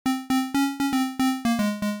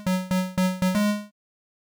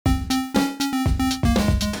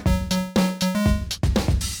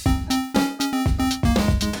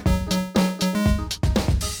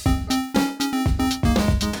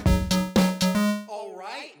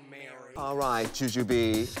All right,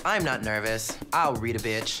 Jujubee. I'm not nervous. I'll read a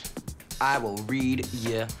bitch. I will read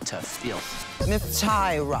you to filth. Miss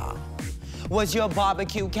Tyra, was your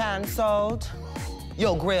barbecue canceled?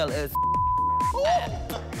 Your grill is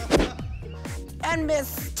And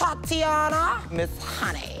Miss Tatiana, Miss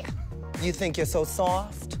Honey, you think you're so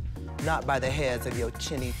soft? Not by the hairs of your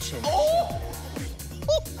chinny chin chin.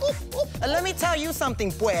 Let me tell you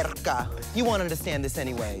something, puerca. You won't understand this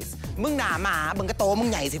anyways. Mung na ma, mung ka to,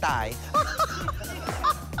 mung nyai si tai.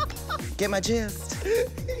 Get my gist?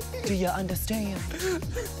 Do you understand?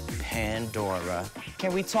 Pandora.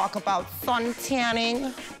 Can we talk about sun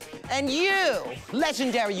tanning? And you,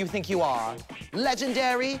 legendary you think you are.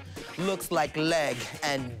 Legendary looks like leg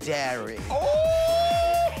and dairy.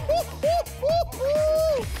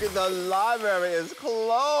 The library is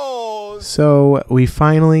closed. So we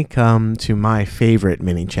finally come to my favorite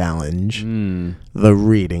mini challenge, the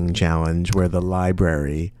reading challenge, where the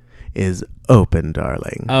library is open,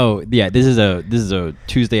 darling. Oh yeah, this is a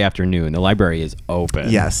Tuesday afternoon. The library is open.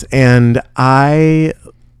 Yes, and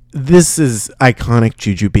this is iconic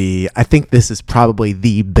Jujubee. I think this is probably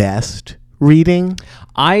the best reading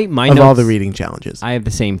of all the reading challenges. I have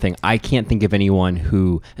the same thing. I can't think of anyone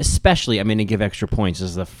who, especially, I'm going to give extra points. This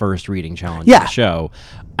is the first reading challenge of the show.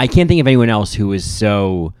 I can't think of anyone else who is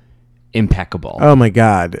so impeccable. Oh my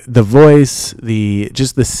God. The voice, the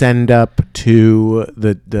send up to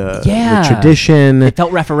the tradition. It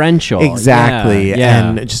felt referential. Exactly. Yeah.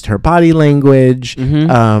 And just her body language,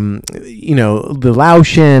 the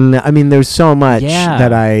Laotian. I mean, there's so much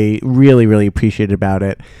that I really, really appreciated about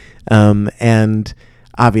it. And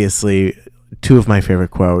obviously, two of my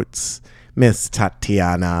favorite quotes, Miss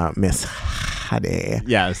Tatiana, Miss Hade.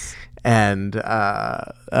 Yes. And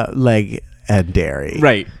leg and dairy.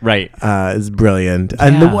 Right. Is brilliant.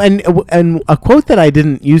 Yeah. And a quote that I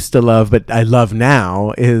didn't used to love, but I love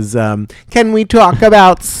now is, can we talk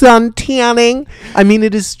about sun tanning? I mean,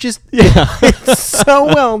 it is just, it's so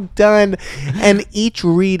well done. And each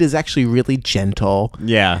read is actually really gentle.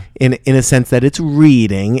 Yeah. In a sense that it's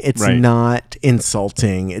reading. It's not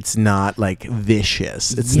insulting. It's not like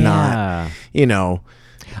vicious. It's not,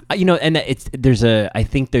 and I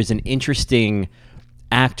think there's an interesting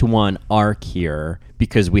Act 1 arc here,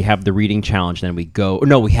 because we have the reading challenge, then we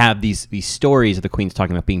have these stories of the queens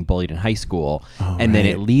talking about being bullied in high school, then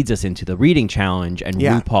it leads us into the reading challenge and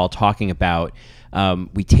RuPaul talking about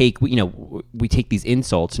we take these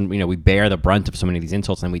insults and we bear the brunt of so many of these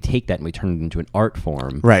insults, and we take that and we turn it into an art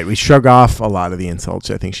form. Right, we shrug off a lot of the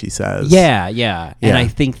insults, I think she says. Yeah. And I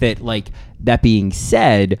think that, like, that being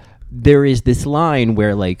said, there is this line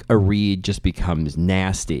where, like, a read just becomes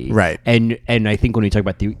nasty. Right. And I think when we talk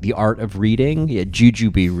about the art of reading,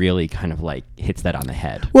 Jujubee really kind of, like, hits that on the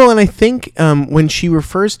head. Well, and I think when she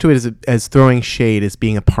refers to it as throwing shade as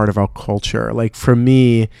being a part of our culture, like, for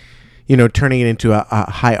me, turning it into a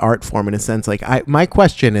high art form in a sense, like, my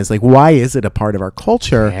question is, like, why is it a part of our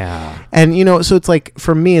culture? Yeah. And, so it's like,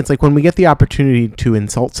 for me, it's like when we get the opportunity to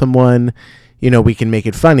insult someone, we can make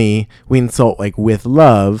it funny. We insult, like, with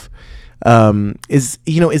love. Is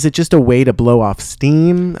it just a way to blow off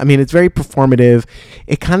steam? I mean, it's very performative.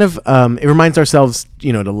 It kind of, it reminds ourselves,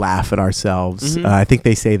 to laugh at ourselves. Mm-hmm. I think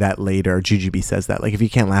they say that later. Jujubee says that, like, if you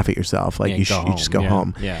can't laugh at yourself, like, you just go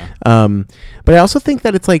home. Yeah. But I also think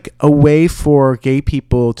that it's like a way for gay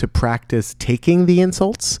people to practice taking the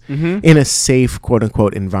insults in a safe, quote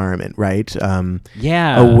unquote, environment, right?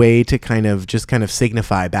 A way to kind of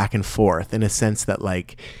signify back and forth in a sense that,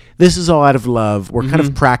 like, this is all out of love. We're kind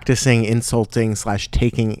of practicing insulting /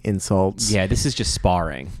 taking insults. Yeah, this is just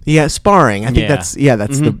sparring. Yeah, sparring. I think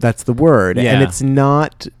that's the word. Yeah. And it's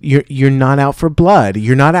not, you're not out for blood.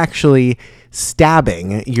 You're not actually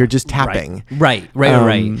stabbing. You're just tapping. Right.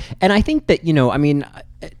 And I think that,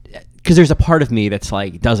 because there's a part of me that's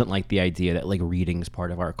like doesn't like the idea that, like, reading is part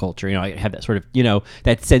of our culture. I have that sort of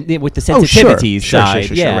with the sensitivities side.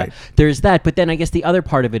 Sure, right. There's that, but then I guess the other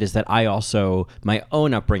part of it is that I also, my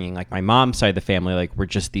own upbringing, like my mom's side of the family, like, we're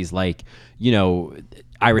just these, like,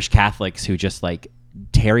 Irish Catholics who just, like,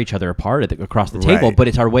 tear each other apart across the table, but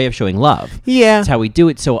it's our way of showing love. Yeah, it's how we do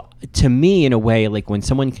it. So to me, in a way, like, when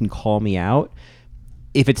someone can call me out,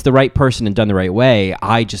 if it's the right person and done the right way,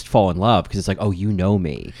 I just fall in love because it's like, oh, you know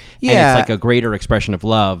me. Yeah. And it's like a greater expression of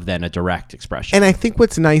love than a direct expression. And I think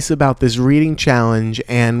what's nice about this reading challenge,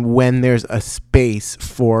 and when there's a space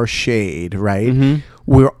for shade, right?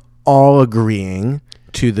 We're all agreeing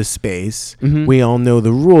to the space. We all know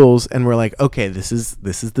the rules, and we're like, okay, this is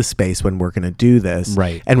the space when we're going to do this.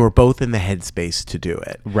 Right. And we're both in the headspace to do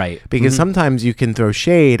it. Right. Because sometimes you can throw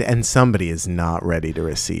shade and somebody is not ready to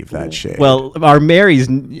receive that shade. Well, our Marys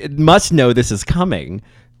must know this is coming.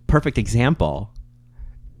 perfect example.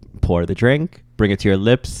 Pour the drink, bring it to your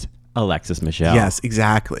lips. Alexis Michelle. Yes,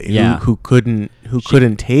 exactly. Yeah. Who couldn't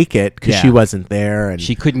take it because she wasn't there, and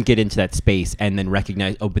she couldn't get into that space and then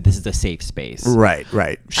recognize, oh, but this is a safe space.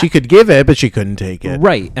 Right. She could give it, but she couldn't take it.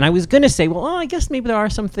 Right. And I was gonna say, well, I guess maybe there are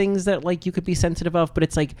some things that like you could be sensitive of, but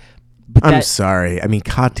it's like, I'm sorry. I mean,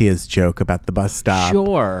 Katya's joke about the bus stop.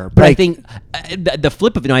 Sure, but I think the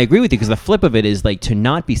flip of it. No, I agree with you because the flip of it is like to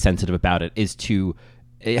not be sensitive about it is to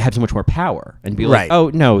have so much more power and be like, oh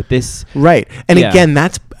no, this right. And again,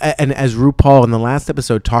 that's and as RuPaul in the last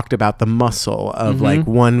episode talked about the muscle of like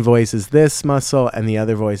one voice is this muscle and the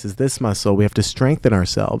other voice is this muscle. We have to strengthen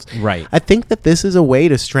ourselves. Right. I think that this is a way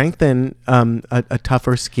to strengthen a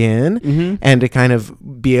tougher skin and to kind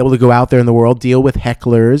of be able to go out there in the world, deal with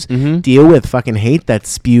hecklers, deal with fucking hate that's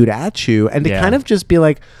spewed at you, and to kind of just be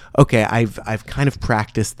like, okay, I've kind of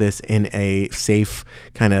practiced this in a safe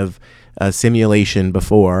kind of simulation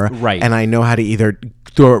before, right? And I know how to either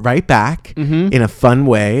throw it right back in a fun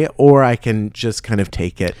way, or I can just kind of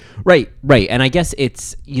take it. Right. And I guess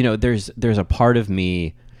it's, there's a part of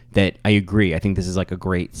me that I agree. I think this is like a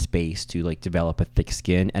great space to like develop a thick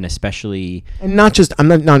skin, and especially, and not just I'm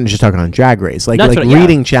not just talking on Drag Race, like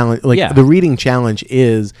reading challenge, the reading challenge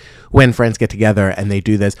is when friends get together and they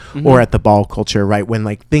do this, or at the ball culture, right? When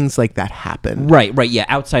like things like that happen, right, yeah.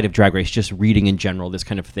 Outside of Drag Race, just reading in general, this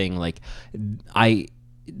kind of thing, like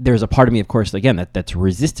there's a part of me, of course, again, that's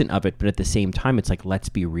resistant of it, but at the same time, it's like, let's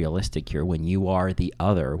be realistic here. When you are the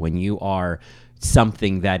other, when you are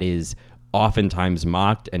something that is oftentimes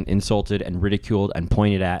mocked and insulted and ridiculed and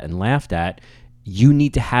pointed at and laughed at, you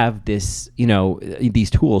need to have this, these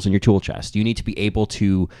tools in your tool chest. You need to be able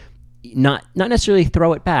to not necessarily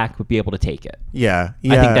throw it back, but be able to take it. Yeah.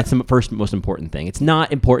 I think that's the first most important thing. It's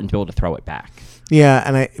not important to be able to throw it back. Yeah,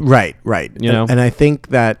 and right. And I think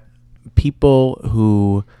that people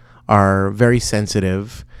who are very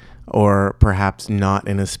sensitive or perhaps not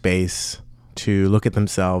in a space to look at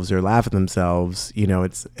themselves or laugh at themselves,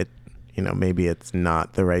 maybe it's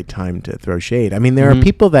not the right time to throw shade. I mean, there are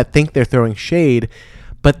people that think they're throwing shade,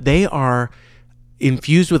 but they are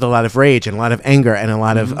infused with a lot of rage and a lot of anger and a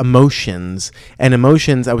lot of emotions. And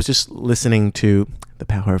emotions, I was just listening to The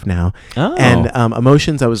Power of Now. Oh. And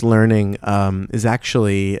emotions, I was learning, is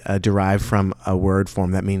actually derived from a word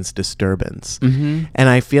form that means disturbance. And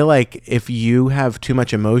I feel like if you have too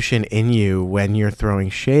much emotion in you when you're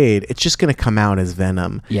throwing shade, it's just going to come out as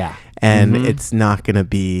venom. Yeah. And it's not going to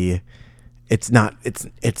be... It's not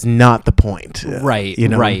the point. Right.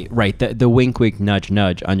 Right. The wink, wink, nudge,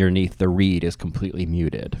 nudge underneath the read is completely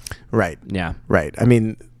muted. Right. Yeah. Right. I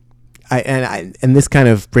mean, and this kind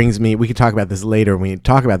of brings me, we could talk about this later when we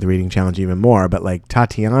talk about the reading challenge even more, but like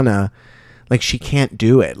Tatiana, like she can't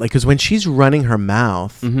do it. Like, cause when she's running her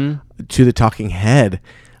mouth to the talking head,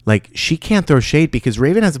 like she can't throw shade because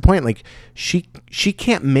Raven has a point. Like she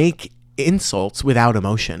can't make insults without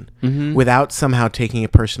emotion, without somehow taking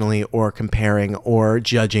it personally or comparing or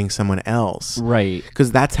judging someone else. Right.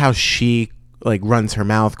 Because that's how she like runs her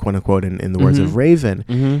mouth, quote unquote, in the words of Raven.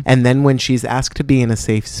 And then when she's asked to be in a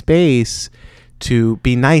safe space to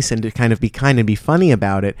be nice and to kind of be kind and be funny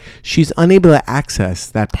about it, she's unable to access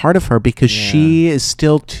that part of her because she is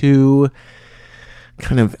still too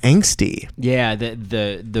kind of angsty. Yeah,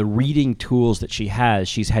 the reading tools that she's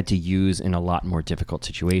had to use in a lot more difficult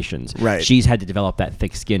situations. Right. She's had to develop that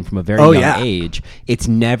thick skin from a very young age. It's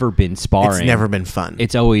never been sparring. It's never been fun.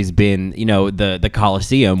 It's always been, the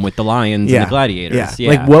Coliseum with the lions and the gladiators. Yeah.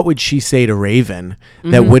 Like what would she say to Raven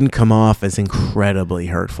that wouldn't come off as incredibly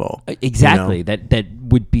hurtful? Exactly. That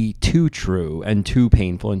would be too true and too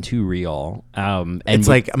painful and too real. And it's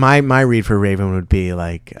like my read for Raven would be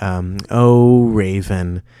like, oh, Raven,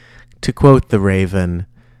 to quote the Raven,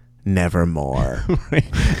 nevermore. Right.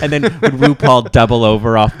 And then would RuPaul double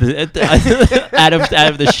over off the out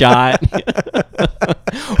of the shot?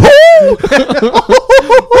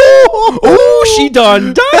 Oh, she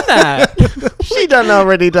done that. She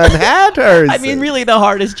already done had hers. I mean, really, the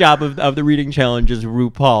hardest job of the reading challenge is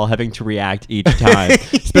RuPaul having to react each time,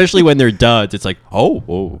 especially when they're duds. It's like, oh,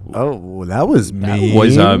 that was me.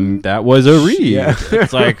 That was a read. Yeah.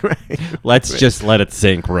 It's like, let's just let it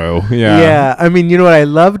sink, Ro. Yeah. I mean, you know what I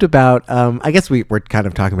loved about? I guess we're kind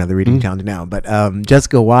of talking about the reading challenge now, but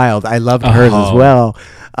Jessica Wilde, I loved hers as well.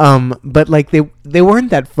 But like they weren't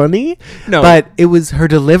that funny. No. But it was her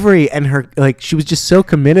delivery and her, like, she was just so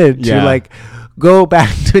committed to like go back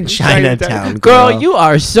to Chinatown, Girl, you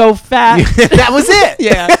are so fat. That was it.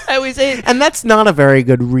 Yeah, that was it. And that's not a very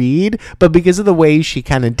good read, but because of the way she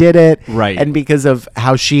kind of did it, Right. and because of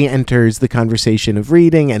how she enters the conversation of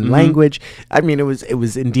reading and language, I mean, it was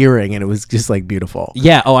endearing and it was just like beautiful.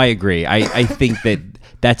 Yeah. Oh, I agree. I think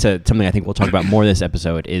that's something I think we'll talk about more this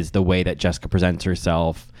episode is the way that Jessica presents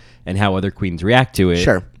herself and how other queens react to it.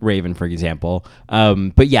 Sure. Raven, for example.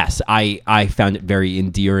 But yes, I found it very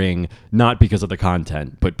endearing, not because of the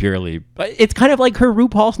content, but purely. It's kind of like her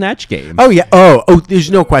RuPaul Snatch Game. Oh yeah. Oh,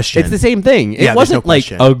 there's no question. It's the same thing. Yeah, It there's wasn't no like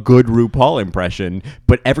question. a good RuPaul impression,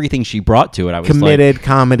 but everything she brought to it, I was Committed like,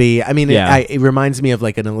 comedy. I mean, Yeah. it reminds me of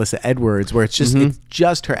like an Alyssa Edwards, where it's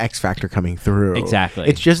just her X factor coming through. Exactly.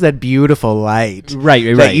 It's just that beautiful light, Right,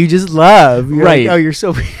 that right. you just love. You're Right. Like, oh, you're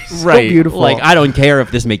so right, beautiful. Like I don't care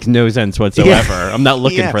if this makes no sense whatsoever. I'm not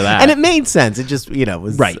looking Yeah. for that. And it made sense. It just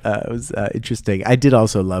was Right. It was interesting. I did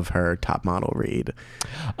also love her top model read.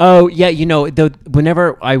 Oh yeah,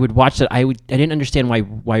 whenever I would watch that, I didn't understand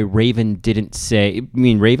why Raven didn't say. You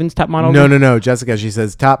mean Raven's top model? No, Jessica. She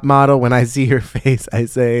says top model. When I see her face, I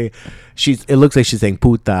say it looks like she's saying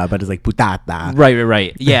puta, but it's like putata.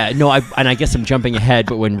 Right. Yeah, no, I guess I'm jumping ahead,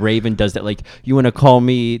 but when Raven does that, like, you want to call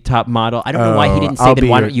me top model? I don't know why he didn't say I'll then. be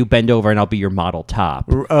Why your- don't you bend over and I'll be your model top?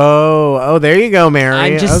 Oh, there you go, Mary.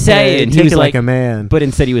 I'm just Okay, saying. Take He was it like a man. But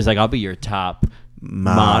instead he was like, I'll be your top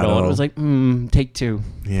model. And it was like, take two.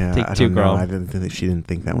 yeah, Take I two, don't know. girl. I didn't think she didn't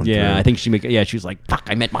think that one. Yeah, through. I think she was like, fuck,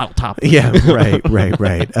 I meant model top. Yeah, right.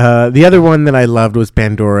 The other one that I loved was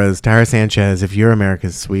Pandora's. Tara Sanchez. If you're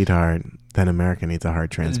America's sweetheart, then America needs a heart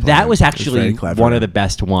transplant. That was It's actually very clever. one of the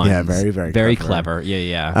best ones. Yeah, very, very very clever. clever.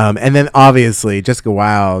 Yeah. And then obviously Jessica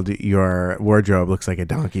Wilde, your wardrobe looks like a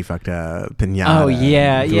donkey fucked a pinata. Oh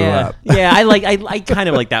yeah, and threw yeah, up. yeah. I kind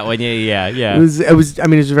of like that one. Yeah. It was. I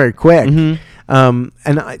mean, it was very quick. Mm-hmm.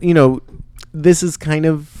 And this is kind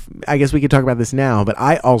of. I guess we could talk about this now, but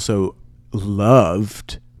I also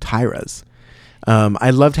loved Tyra's. I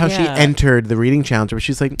loved how she Yeah. entered the reading challenge where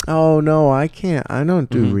she's like, "Oh no, I can't. I don't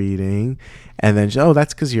do reading," and then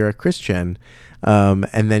that's because you're a Christian.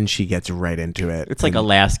 And then she gets right into it. It's like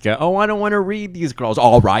Alaska. Oh, I don't want to read these girls.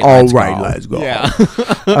 All right, Let's go. Yeah.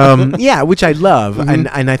 Yeah, which I love, and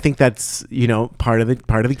I think that's part of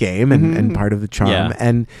the game and part of the charm. Yeah.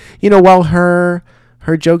 And while her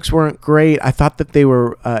jokes weren't great, I thought that they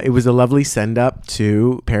were. It was a lovely send up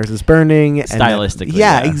to Paris is Burning. Stylistically,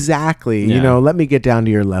 yeah, yeah. exactly. Yeah. Let me get down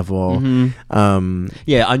to your level.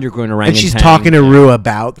 Yeah, undergrown orangutan. And she's talking to Rue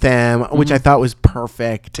about them, which I thought was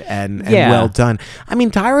perfect and Yeah. well done. I mean,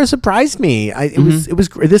 Tyra surprised me. It was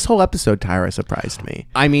this whole episode. Tyra surprised me.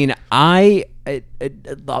 I mean, I'll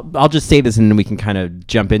just say this and then we can kind of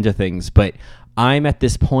jump into things. But I'm at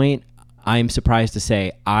this point. I'm surprised to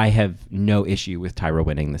say I have no issue with Tyra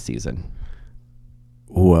winning this season.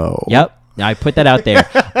 Whoa. Yep. I put that out there.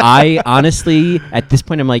 I honestly, at this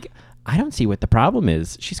point, I'm like, I don't see what the problem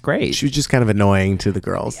is. She's great. She was just kind of annoying to the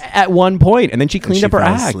girls. At one point, and then she cleaned She up her fell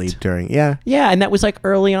act. asleep during. Yeah. Yeah, and that was like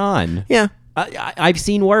early on. Yeah. I've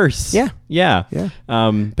seen worse. Yeah. Yeah. Yeah.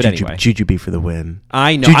 But anyway. Jujubee for the win.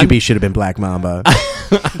 I know. Jujubee should have been Black Mamba.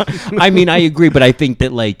 I mean, I agree, but I think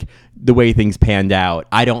that like the way things panned out,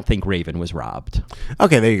 I don't think Raven was robbed.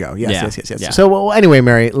 Okay, there you go. Yes, Yeah. yes. Yeah. So, well, anyway,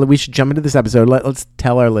 Mary, we should jump into this episode. Let's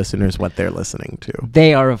tell our listeners what they're listening to.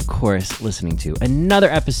 They are, of course, listening to another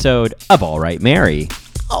episode of All Right, Mary.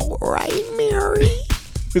 All right, Mary.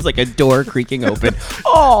 It's like a door creaking open.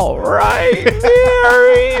 All right,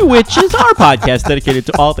 Mary, which is our podcast dedicated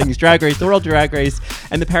to all things Drag Race, the world of Drag Race,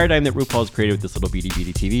 and the paradigm that RuPaul's created with this little beady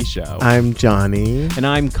TV show. I'm Johnny. And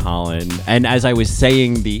I'm Colin. And as I was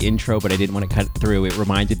saying the intro, but I didn't want to cut it through, it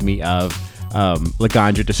reminded me of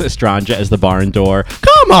Laganja de Estranja as the barn door.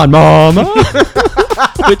 Come on, Mama!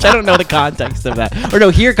 Which I don't know the context of that. Or no,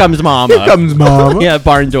 here comes Mama. Here comes Mama. Yeah,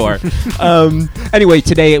 barn door. Anyway,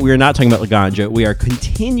 today we are not talking about Laganja. We are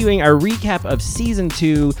continuing our recap of season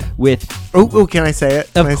 2 with... Oh, can I say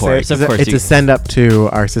it? Can I say course, it? of course It's you a send up to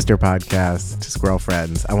our sister podcast, to Squirrel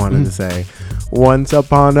Friends. I wanted to say, once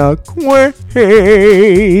upon a queen.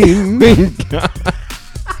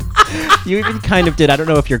 You even kind of did, I don't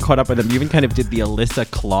know if you're caught up with them, you even kind of did the Alyssa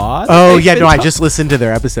Claw. Oh, yeah, no, I just listened to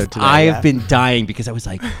their episode today. I have been dying because I was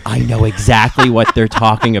like, I know exactly what they're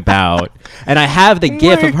talking about. And I have the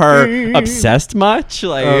gif of her obsessed much.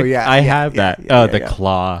 Like, Oh, yeah, I yeah, have yeah, that. yeah, The yeah.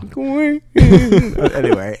 claw.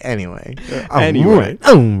 Anyway. Anyway. Right.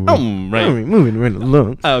 Moving right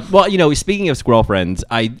along. Well, speaking of Squirrel Friends,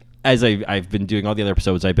 I've been doing all the other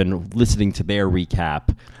episodes, I've been listening to their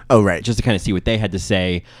recap. Oh, right. Just to kind of see what they had to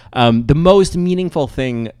say. The most meaningful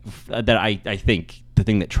thing that I think the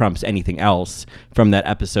thing that trumps anything else from that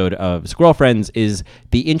episode of Squirrel Friends is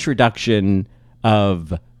the introduction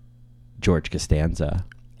of George Costanza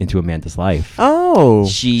into Amanda's life. Oh,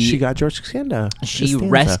 She- she got George Costanza. She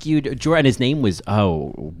rescued George, and his name was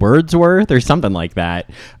Wordsworth or something like that.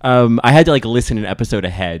 I had to like listen an episode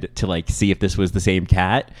ahead to like see if this was the same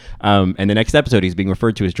cat. And the next episode, he's being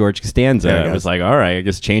referred to as George Costanza. There it I was goes. like, all right, it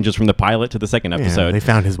just changes from the pilot to the second Yeah, episode. they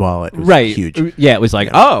found his wallet. It was Right. huge. Yeah, it was like,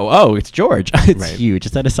 oh, it's George. It's Right. huge.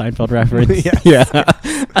 Is that a Seinfeld reference? Yes. Yeah.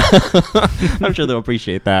 I'm sure they'll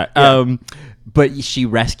appreciate that. But she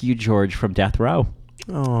rescued George from death row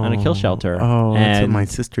on a kill shelter. Oh, that's what And- my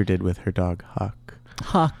sister did with her dog Huck.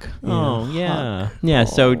 Huck. Oh, yeah. Yeah,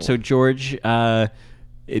 so George,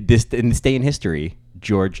 this in this day in history,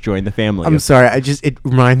 George joined the family. I'm sorry. It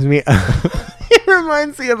reminds me. It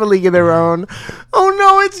reminds me of A League of Their Own. Oh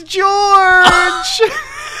no, it's George.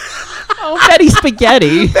 Oh, Betty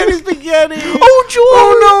Spaghetti. Betty Spaghetti. Oh, George.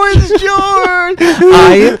 Oh no, it's George.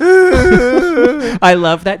 I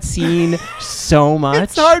love that scene so much.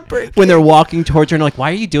 It's heartbreaking. When they're walking towards her and like,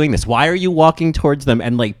 why are you doing this? Why are you walking towards them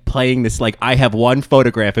and like playing this like I have one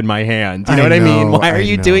photograph in my hand? You know what I mean? Why are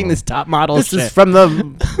you doing this top model This shit? is from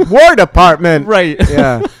the War Department. Right.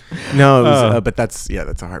 Yeah. No, it was, but that's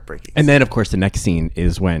a heartbreaking. And then, of course, the next scene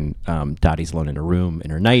is when Dottie's alone in her room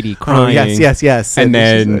in her nightie Oh, crying. yes. And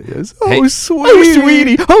then, she's hey, oh,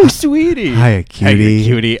 sweetie. Oh, sweetie. Hiya, cutie. Hey,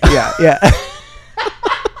 cutie. Yeah.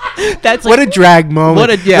 That's What like, a drag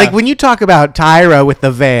moment. yeah. Like when you talk about Tyra with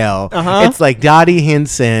the veil, Uh-huh. it's like Dottie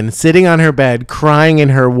Hinson sitting on her bed crying in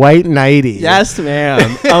her white nightie. Yes,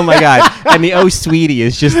 ma'am. Oh my God. And the oh sweetie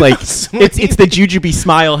is just like it's the Jujubee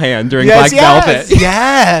smile hand during Black Velvet.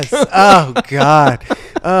 Yes. Oh God.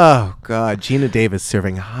 Oh God. Gina Davis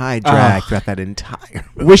serving high drag throughout that entire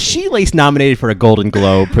movie. Was she at least nominated for a Golden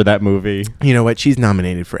Globe for that movie? You know what? She's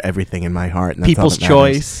nominated for everything in my heart. And that's all People's that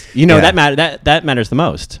matters. Choice. You know Yeah. that matters the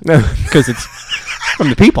most because it's from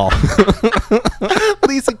the people.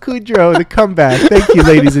 Lisa Kudrow, the comeback. Thank you,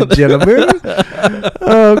 ladies and gentlemen.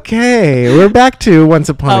 Okay, we're back to Once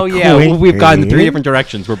Upon a Queen. Oh yeah, we've gone 3 different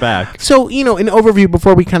directions. We're back. So, an overview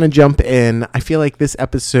before we kind of jump in, I feel like this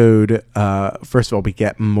episode, first of all, we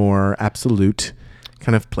get more absolute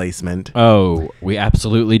kind of placement. Oh, we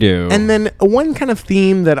absolutely do. And then one kind of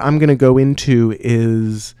theme that I'm going to go into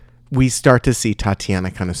is we start to see Tatiana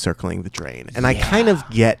kind of circling the drain. And I kind of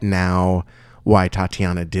get now why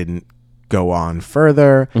Tatiana didn't go on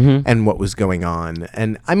further and what was going on.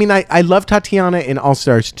 And I mean, I love Tatiana in All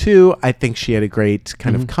Stars 2. I think she had a great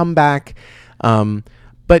kind of comeback.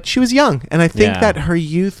 But she was young. And I think that her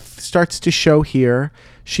youth starts to show here.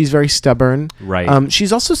 She's very stubborn. Right.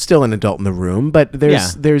 She's also still an adult in the room, but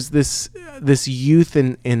there's this youth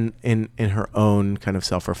in her own kind of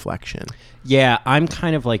self-reflection. Yeah, I'm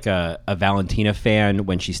kind of like a Valentina fan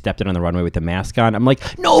when she stepped in on the runway with the mask on. I'm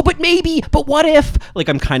like, no, but maybe, but what if? Like,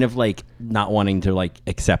 I'm kind of like not wanting to like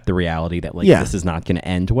accept the reality that like this is not going to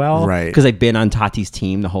end well. Right. Because I've been on Tati's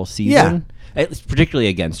team the whole season. Particularly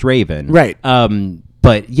against Raven. Right.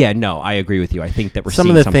 But yeah, no, I agree with you. I think that we're Some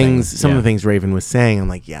seeing of the something. things of the things Raven was saying, I'm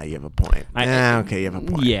like, yeah, you have a point. Okay, you have a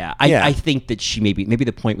point. Yeah, I think that she maybe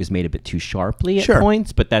the point was made a bit too sharply at Sure.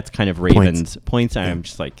 points, but that's kind of Raven's points. I'm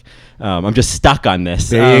just like, I'm just stuck on this.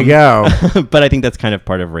 There you go. But I think that's kind of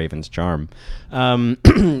part of Raven's charm.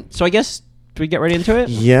 So I guess, do we get right into it?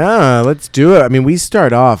 Yeah, let's do it. I mean, we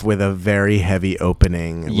start off with a very heavy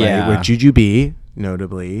opening, Yeah. right? Where Jujubee,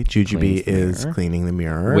 notably, Jujubee Cleans the is mirror. cleaning the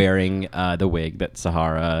mirror. Wearing the wig that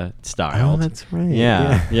Sahara styled. Oh, that's right.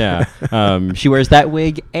 Yeah. She wears that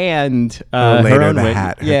wig and Later, her own the wig.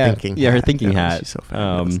 hat, her thinking her hat. thinking Yeah, hat. she's so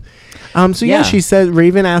fabulous. So yeah. she said,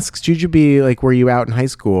 Raven asks Jujubee, like, were you out in high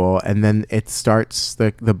school? And then it starts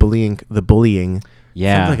the bullying.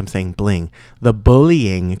 Yeah. Sounds like I'm saying bling. The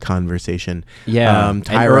bullying conversation. Yeah. An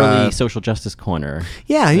Tyra, early social justice corner.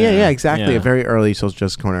 Yeah, exactly. Yeah. A very early social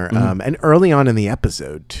justice corner. And early on in the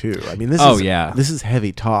episode, too. I mean, this is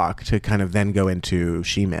heavy talk to kind of then go into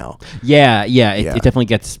She-Mail. Yeah. It definitely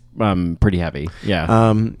gets pretty heavy. Yeah.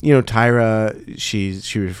 Tyra, she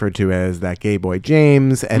referred to as that gay boy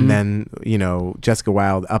James, and then Jessica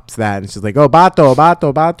Wilde ups that, and she's like, "Oh,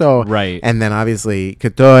 bato." Right. And then obviously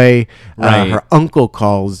Katoy, Right. her uncle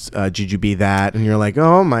calls Jujubee that, and you're like,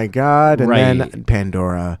 "Oh my god!" And then Right.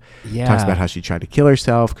 Pandora Yeah. talks about how she tried to kill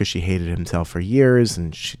herself because she hated himself for years,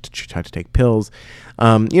 and she tried to take pills.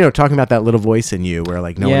 Talking about that little voice in you where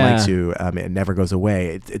like no one likes you, it never goes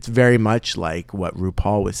away. It's very much like what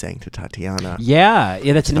RuPaul was saying to Tatiana. Yeah,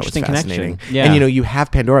 that's an That was interesting connection. fascinating. Yeah. And you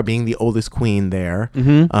have Pandora being the oldest queen there,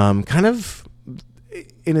 kind of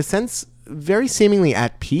in a sense very seemingly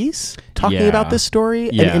at peace talking Yeah. about this story,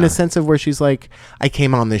 and Yeah. in a sense of where she's like, I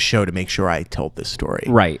came on this show to make sure I told this story.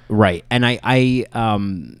 Right. And I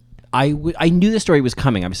knew the story was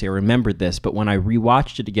coming. Obviously, I remembered this, but when I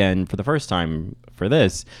rewatched it again for the first time for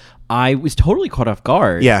this, I was totally caught off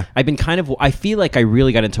guard. Yeah. I feel like I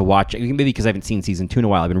really got into watching, maybe because I haven't seen season 2 in a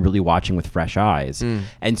while, I've been really watching with fresh eyes.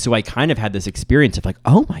 And so I kind of had this experience of like,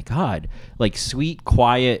 oh my God, like sweet,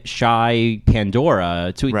 quiet, shy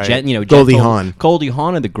Pandora to Right. Goldie Hawn.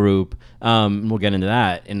 Hawn of the group. We'll get into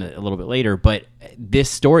that in a little bit later, but this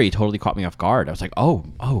story totally caught me off guard. I was like, oh,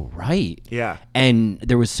 right. Yeah. And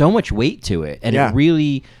there was so much weight to it. And Yeah. it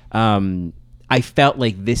really, I felt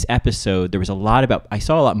like this episode, I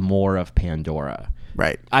saw a lot more of Pandora.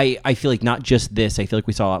 Right. I feel like not just this, I feel like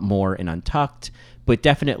we saw a lot more in Untucked, but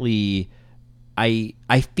definitely I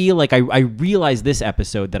feel like I realized this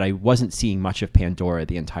episode that I wasn't seeing much of Pandora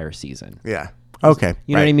the entire season. Yeah. Okay.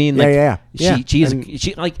 You know what I mean? Yeah, Like,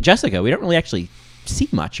 she like Jessica, we don't really actually see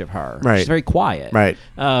much of her. Right. She's very quiet. Right.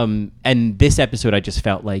 And this episode, I just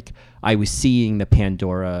felt like I was seeing the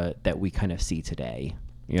Pandora that we kind of see today.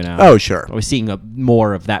 You know? Oh, sure. I was seeing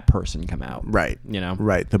more of that person come out. Right. You know?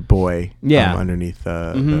 Right. The boy. Yeah. Underneath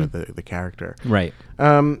the character. Right.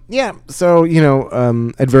 Yeah. So,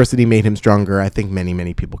 adversity made him stronger. I think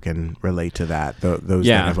many people can relate to that. Those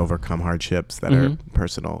Yeah. that have overcome hardships that are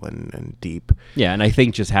personal and deep. Yeah, and I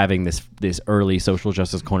think just having this early social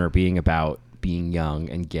justice corner being about being young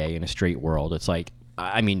and gay in a straight world, it's like,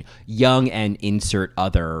 I mean, young and insert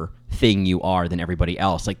other thing you are than everybody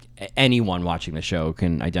else. Like anyone watching the show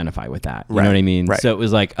can identify with that. You know what I mean? Right. So it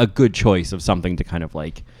was like a good choice of something to kind of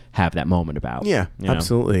like have that moment about. Yeah, you know?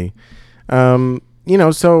 absolutely.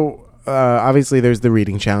 Obviously there's the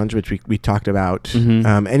reading challenge, which we talked about.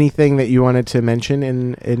 Anything that you wanted to mention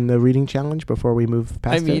in the reading challenge before we move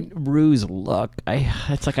past I mean, Rue's look.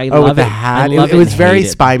 It's like I it? Oh, love with the it. hat. I love It was and very hate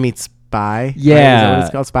it. Spy Meets Spy. Yeah. Right? Is that what it's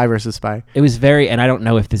called? Spy versus Spy. It was very, and I don't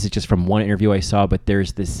know if this is just from one interview I saw, but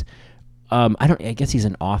there's this, I guess he's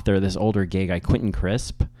an author, this older gay guy, Quentin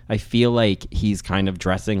Crisp. I feel like he's kind of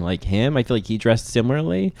dressing like him. I feel like he dressed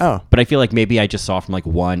similarly. Oh. But I feel like maybe I just saw from like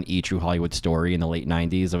one E! True Hollywood Story in the late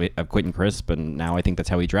 90s of Quentin Crisp, and now I think that's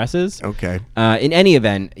how he dresses. Okay. In any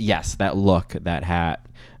event, yes, that look, that hat.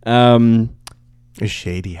 A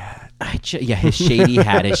shady hat. His shady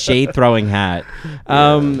hat, his shade-throwing hat.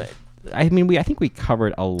 I mean, I think we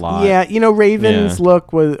covered a lot. Yeah, Raven's look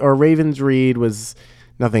Raven's read was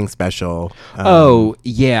nothing special.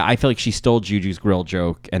 I feel like she stole Juju's grill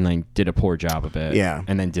joke and then did a poor job of it. Yeah.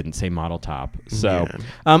 And then didn't say model top. So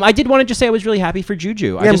I did want to just say I was really happy for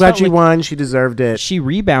Juju. Yeah, I'm glad she won. She deserved it. She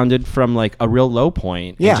rebounded from like a real low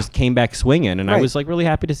point and just came back swinging. And I was like really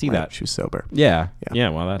happy to see that. She was sober. Yeah.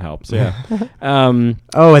 Well, that helps. Yeah.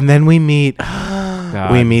 And then we meet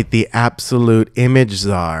the absolute image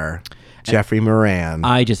czar, Jeffrey Moran.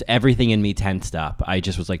 Everything in me tensed up. I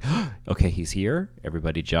just was like, okay, he's here.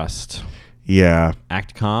 Everybody just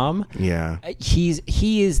act calm. Yeah.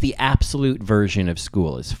 He is the absolute version of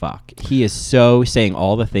School as Fuck. He is so saying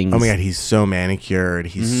all the things. Oh my God, he's so manicured.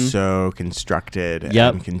 He's so constructed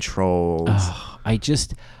and controlled.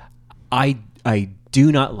 I do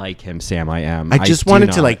not like him, Sam. I just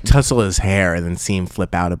wanted to like tussle his hair and then see him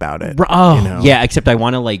flip out about it. Yeah, except I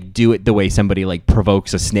want to like do it the way somebody like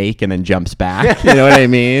provokes a snake and then jumps back. You know what I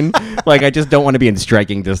mean? Like I just don't want to be in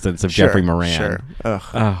striking distance of Jeffrey Moran. Sure.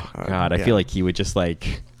 Oh God, I feel like he would just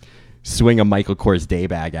like swing a Michael Kors day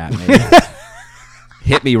bag at me.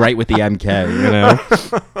 Hit me right with the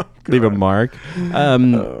MK, leave a mark.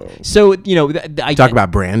 So, I talk about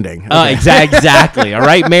branding. Exactly. All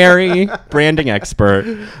right, Mary, branding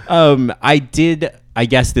expert. I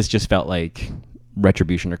guess this just felt like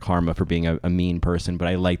retribution or karma for being a mean person, but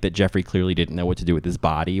I like that Jeffrey clearly didn't know what to do with his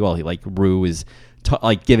body while he Rue is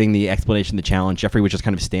giving the explanation, the challenge. Jeffrey was just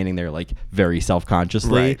kind of standing there like very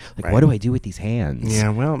self-consciously. What do I do with these hands? Yeah,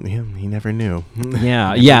 well, he never knew.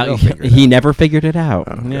 He never figured it out.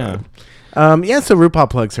 So RuPaul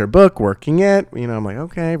plugs her book, Working It. I'm like,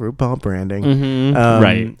 okay, RuPaul branding.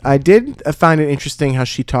 Right. I did find it interesting how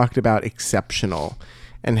she talked about exceptional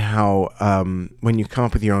and how when you come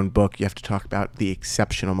up with your own book, you have to talk about the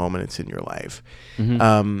exceptional moments in your life.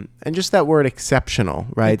 And just that word exceptional,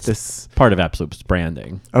 right? This part of Absolute's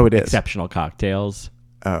branding. Oh, it is. Exceptional cocktails.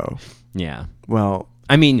 Oh. Yeah. Well,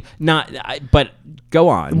 I mean, but go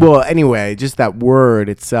on. Well, anyway, just that word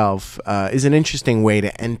itself is an interesting way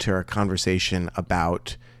to enter a conversation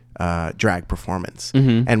about drag performance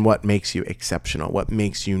and what makes you exceptional, what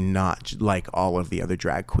makes you not like all of the other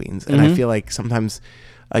drag queens. And I feel like sometimes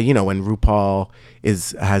when RuPaul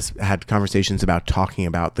has had conversations about talking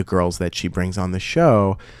about the girls that she brings on the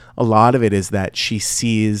show, a lot of it is that she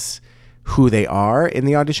sees who they are in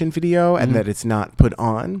the audition video and that it's not put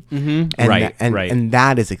on. And and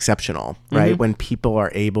that is exceptional, right? When people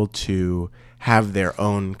are able to have their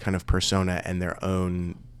own kind of persona and their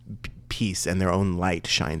own piece and their own light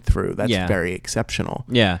shine through. That's very exceptional.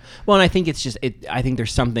 Yeah. Well, and I think it's just, I think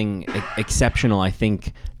there's something exceptional, I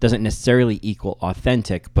think doesn't necessarily equal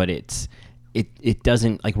authentic, but it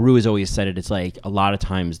doesn't, like Ru has always said it, it's like a lot of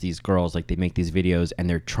times these girls, like they make these videos and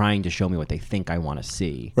they're trying to show me what they think I want to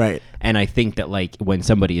see. Right. And I think that like when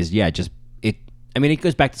somebody is, it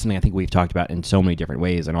goes back to something I think we've talked about in so many different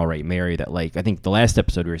ways and All Right Mary, that like, I think the last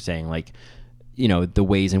episode we were saying like, the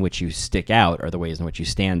ways in which you stick out are the ways in which you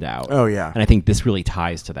stand out. Oh, yeah. And I think this really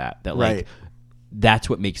ties to that like, right. That's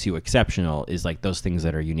what makes you exceptional, is like those things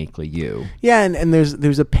that are uniquely you. Yeah, and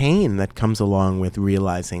there's a pain that comes along with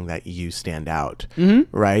realizing that you stand out,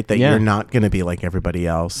 right? That you're not going to be like everybody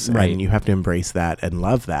else, right? And you have to embrace that and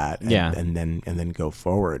love that, and then go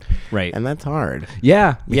forward, right? And that's hard,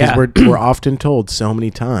 because we're often told so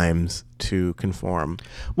many times to conform.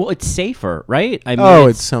 Well, it's safer, right? I mean,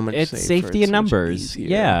 it's so much it's safer. Safety in numbers.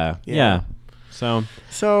 Yeah. So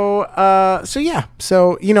the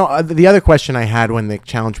other question I had when the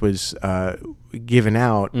challenge was given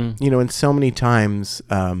out, and so many times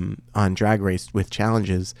on Drag Race with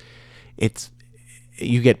challenges,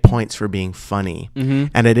 you get points for being funny, and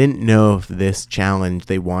I didn't know if this challenge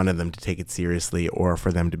they wanted them to take it seriously or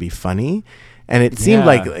for them to be funny. And it seemed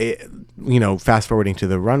like, fast forwarding to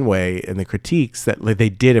the runway and the critiques, that like, they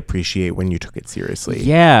did appreciate when you took it seriously.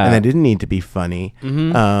 Yeah. And that didn't need to be funny.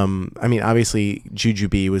 I mean, obviously,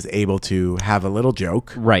 Jujubee was able to have a little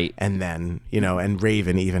joke. Right. And then, and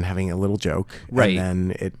Raven even having a little joke. Right.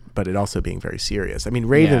 And then but it also being very serious. I mean,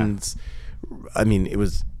 Raven's, it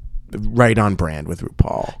was right on brand with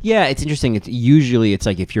RuPaul. Yeah, it's interesting. It's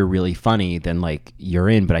like if you're really funny, then like you're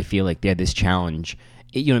in. But I feel like they had this challenge.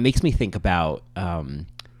 It makes me think about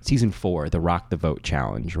season 4, the Rock the Vote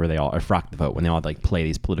challenge, where they all, or Rock the Vote, when they all like play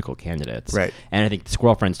these political candidates. Right. And I think the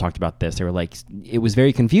Squirrel Friends talked about this. They were like, it was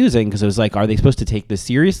very confusing because it was like, are they supposed to take this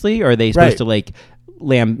seriously, or are they supposed to like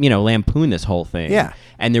lampoon this whole thing? Yeah.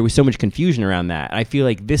 And there was so much confusion around that. I feel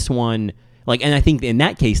like this one, like, and I think in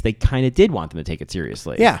that case they kind of did want them to take it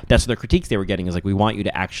seriously. Yeah. That's what their critiques they were getting, is like, we want you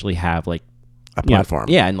to actually have like a platform.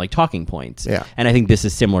 And like talking points. Yeah. And I think this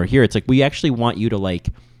is similar here. It's like, we actually want you to like,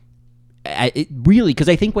 it really, because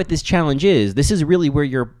I think what this challenge is, this is really where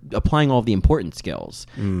you're applying all of the important skills.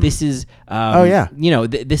 This is,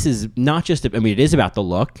 this is not just, it is about the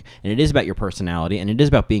look, and it is about your personality, and it is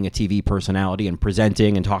about being a TV personality and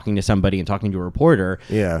presenting and talking to somebody and talking to a reporter.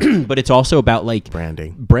 Yeah. But it's also about like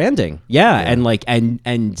branding. Yeah. And like,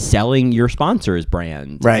 and selling your sponsor's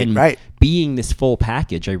brand. Right. And right. being this full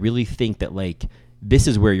package. I really think that like, this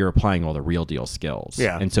is where you're applying all the real deal skills.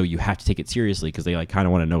 Yeah. And so you have to take it seriously because they like kind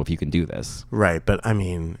of want to know if you can do this. Right. But I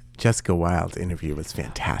mean, Jessica Wilde's interview was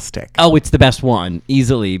fantastic. Oh, it's the best one,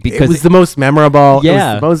 easily, because it was the most memorable.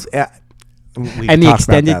 Yeah. It was the most, and the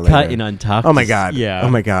extended cut in Untucked. Oh my God. Yeah. Oh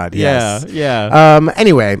my God. Yes. Yeah.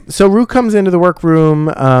 Anyway, so Ru comes into the workroom.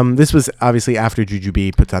 This was obviously after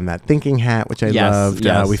Jujubee puts on that thinking hat, which I loved.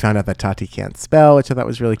 Yes. We found out that Tati can't spell, which I thought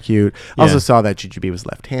was really cute. Yeah. Also saw that Jujubee was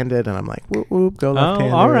left-handed, and I'm like, whoop, whoop, go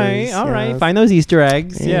left-handed. All right. Find those Easter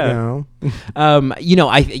eggs. There you go.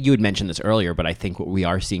 You had mentioned this earlier, but I think what we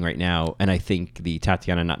are seeing right now, and I think the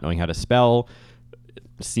Tatiana not knowing how to spell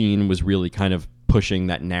scene was really kind of pushing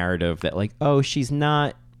that narrative that like, oh, she's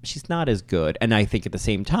not as good. And I think at the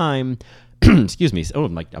same time, excuse me,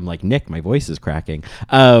 I'm like Nick, my voice is cracking.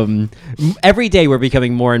 Every day we're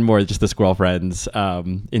becoming more and more just the Squirrel Friends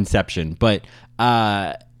inception. But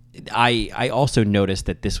I also noticed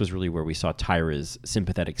that this was really where we saw Tyra's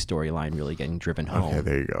sympathetic storyline really getting driven home. Okay,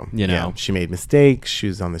 there you go. Yeah, she made mistakes. She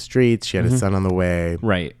was on the streets. She had a son on the way.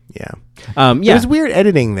 Right. Yeah. There was weird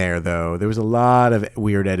editing there, though. There was a lot of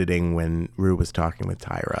weird editing when Ru was talking with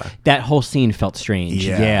Tyra. That whole scene felt strange.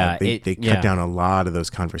 Yeah. They cut down a lot of those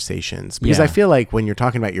conversations. Because I feel like when you're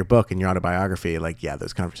talking about your book and your autobiography, like,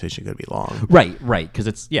 those conversations are going to be long. Right. Because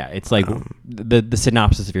it's like the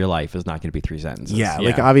synopsis of your life is not going to be 3 sentences. Yeah.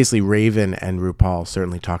 Like, obviously, Raven and RuPaul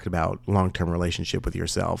certainly talked about long-term relationship with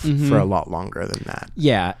yourself for a lot longer than that.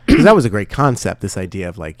 Yeah. Because that was a great concept, this idea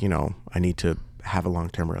of, like, I need to have a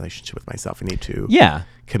long-term relationship with myself. I need to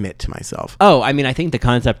commit to myself. Oh, I mean, I think the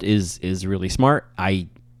concept is really smart. I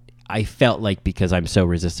I felt like because I'm so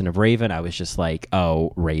resistant of Raven, I was just like,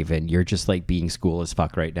 oh, Raven, you're just like being school as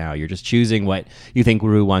fuck right now. You're just choosing what you think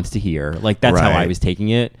Rue wants to hear. Like that's how I was taking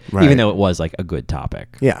it, even though it was like a good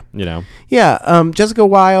topic. Yeah. You know? Yeah. Jessica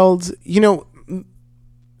Wilde, you know,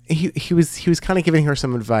 he was kind of giving her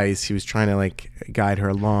some advice. He was trying to like guide her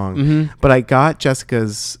along. But I got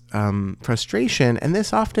Jessica's frustration, and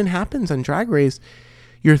this often happens on Drag Race.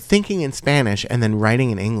 You're thinking in Spanish and then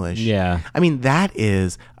writing in English. Yeah. I mean, that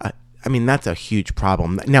is, that's a huge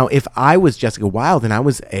problem. Now, if I was Jessica Wilde and I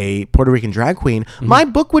was a Puerto Rican drag queen, my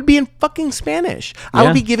book would be in fucking Spanish. I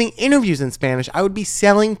would be giving interviews in Spanish. I would be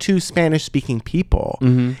selling to Spanish-speaking people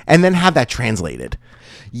and then have that translated.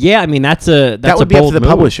 Yeah, I mean that would be up to the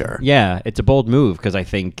publisher. Yeah, it's a bold move because I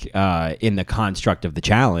think in the construct of the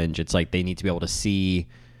challenge, it's like they need to be able to see.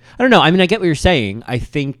 I don't know. I mean, I get what you're saying. I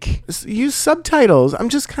think use subtitles. I'm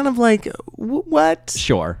just kind of like, what?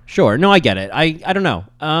 Sure. No, I get it. I don't know.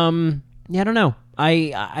 Yeah, I don't know.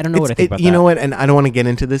 I don't know what I think about that. You know what? And I don't want to get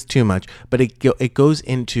into this too much, but it goes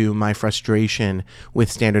into my frustration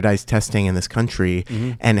with standardized testing in this country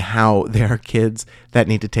and how there are kids that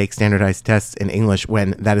need to take standardized tests in English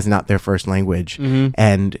when that is not their first language,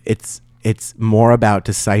 and it's more about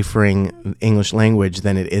deciphering English language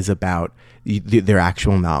than it is about their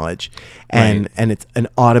actual knowledge, and it's an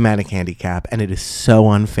automatic handicap, and it is so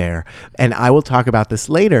unfair. And I will talk about this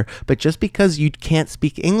later, but just because you can't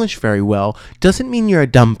speak English very well doesn't mean you're a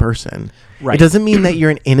dumb person. It doesn't mean that you're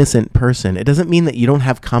an innocent person. It doesn't mean that you don't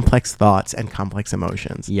have complex thoughts and complex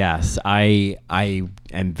emotions. Yes, I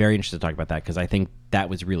am very interested to talk about that because I think that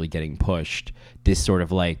was really getting pushed. This sort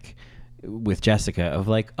of like with Jessica of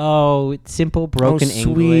like, oh, it's simple broken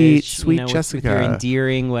English, sweet Jessica, with your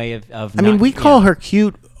endearing way of. I mean, we call her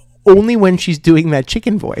cute only when she's doing that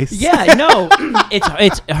chicken voice. Yeah, no,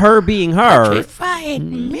 it's her being her.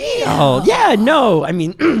 Oh, yeah, no. I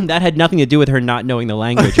mean, that had nothing to do with her not knowing the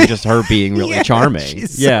language, or just her being really charming.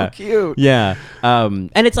 She's so cute. Yeah,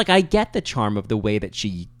 and it's like I get the charm of the way that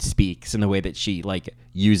she speaks and the way that she like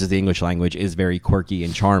uses the English language is very quirky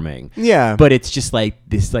and charming. Yeah, but it's just like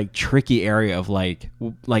this like tricky area of like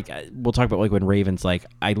we'll talk about like when Raven's like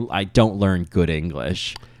I don't learn good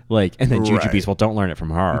English. Like, and then Jujubes, well, don't learn it from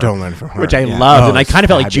her. Don't learn it from her. Which I loved. And I kind of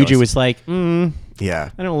felt like Juju was like, yeah,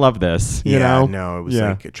 I don't love this. You know? know? No, it was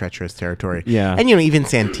like a treacherous territory. Yeah. And, even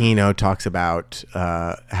Santino talks about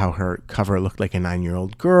how her cover looked like a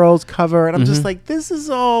 9-year-old girl's cover. And I'm just like, this is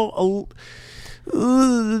all...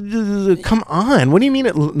 come on. What do you mean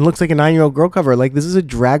it looks like a 9-year-old girl cover? Like, this is a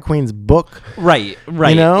drag queen's book. Right.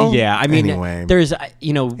 You know? Yeah. I mean, there's,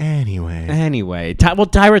 Anyway. Well,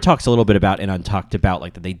 Tyra talks a little bit about and talked about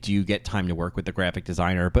like that they do get time to work with the graphic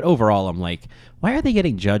designer. But overall, I'm like, why are they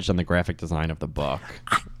getting judged on the graphic design of the book?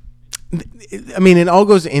 I mean, it all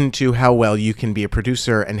goes into how well you can be a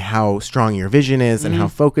producer and how strong your vision is and how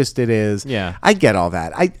focused it is. Yeah. I get all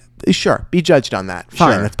that. Sure, be judged on that.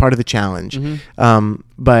 Fine, that's part of the challenge.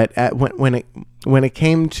 But when it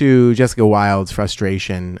came to Jessica Wilde's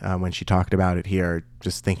frustration when she talked about it here,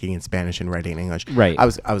 just thinking in Spanish and writing in English, I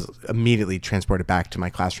was immediately transported back to my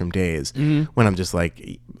classroom days when I'm just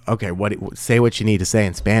like, okay, say what you need to say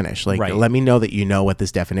in Spanish. Like, let me know that you know what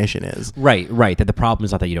this definition is. Right. That the problem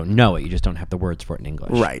is not that you don't know it; you just don't have the words for it in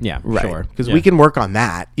English. Right. Yeah. Right. Sure. Because we can work on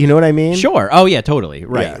that. You know what I mean? Sure. Oh yeah. Totally.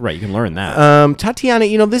 Right. Yeah. Right. You can learn that.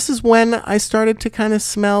 Tatiana, this is when I started to kind of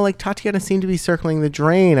smell like Tatiana seemed to be circling the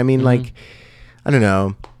drain. I mean, like, I don't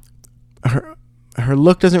know, her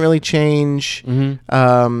look doesn't really change.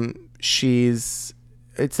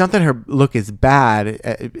 It's not that her look is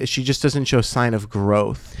bad. She just doesn't show sign of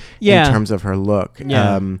growth in terms of her look.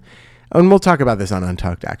 Yeah. And we'll talk about this on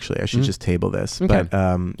Untucked, actually. I should just table this. Okay.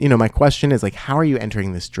 But, my question is, like, how are you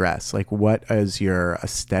entering this dress? Like, what is your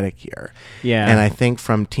aesthetic here? Yeah. And I think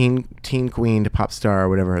from teen queen to pop star or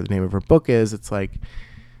whatever the name of her book is, it's like,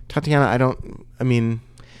 Tatiana,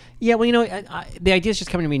 Yeah, well, the idea is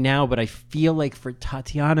just coming to me now, but I feel like for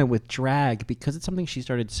Tatiana with drag, because it's something she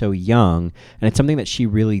started so young, and it's something that she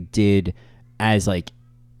really did as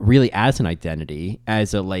an identity,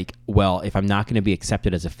 as a like, well, if I'm not going to be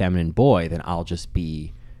accepted as a feminine boy, then I'll just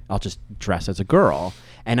dress as a girl.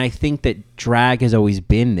 And I think that drag has always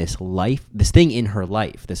been this thing in her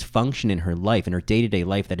life, this function in her life, in her day-to-day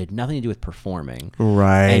life that had nothing to do with performing.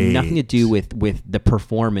 Right. And nothing to do with the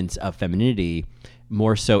performance of femininity,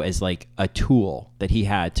 more so as like a tool that he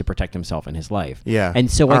had to protect himself in his life. Yeah. And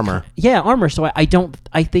so armor. Armor. So I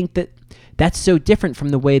think that that's so different from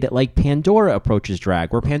the way that like Pandora approaches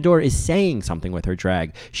drag, where Pandora is saying something with her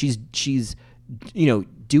drag. She's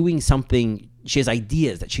doing something. She has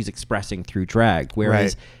ideas that she's expressing through drag.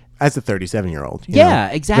 Whereas as a 37-year-old.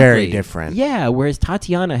 Exactly. Very different. Yeah, whereas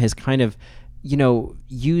Tatiana has kind of,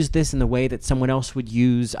 used this in the way that someone else would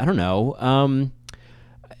use, I don't know.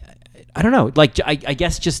 Like, I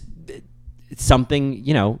guess just something,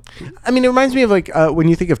 I mean, it reminds me of like when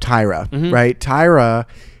you think of Tyra, right? Tyra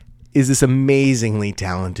is this amazingly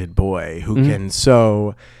talented boy who can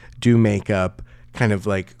do makeup, kind of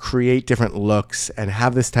like create different looks and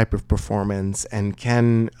have this type of performance, and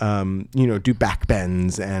can do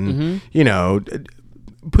backbends and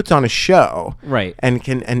puts on a show, right? And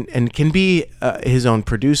can be his own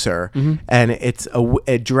producer, and it's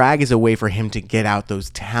a drag is a way for him to get out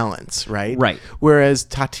those talents, right? Right. Whereas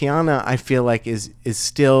Tatiana, I feel like is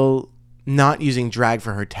still not using drag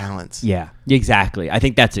for her talents. Yeah, exactly. I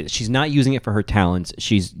think that's it. She's not using it for her talents.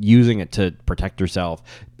 She's using it to protect herself.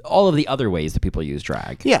 All of the other ways that people use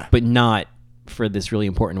drag. Yeah. But not for this really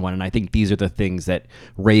important one. And I think these are the things that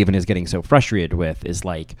Raven is getting so frustrated with, is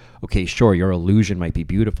like, okay, sure, your illusion might be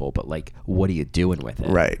beautiful, but like, what are you doing with it?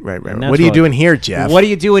 Right. What are you doing here, Jeff? What are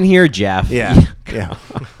you doing here, Jeff? Yeah.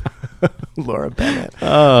 Laura Bennett.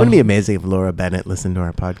 Wouldn't it be amazing if Laura Bennett listened to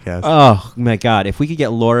our podcast? Oh my God. If we could get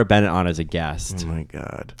Laura Bennett on as a guest. Oh my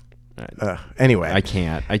God. Anyway. I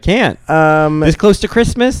can't. This close to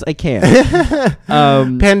Christmas? I can't.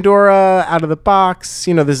 Pandora out of the box.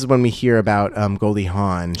 This is when we hear about Goldie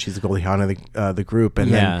Hawn. She's the Goldie Hawn of the group.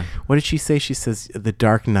 And then, what did she say? She says, the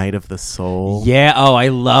dark night of the soul. Yeah. Oh, I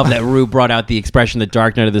love that Rue brought out the expression, the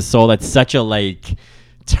dark night of the soul. That's such a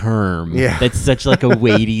term. Yeah. That's such a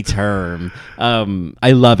weighty term.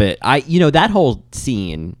 I love it. That whole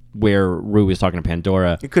scene where Rue was talking to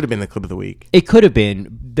Pandora. It could have been the clip of the week. It could have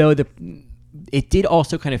been, though it did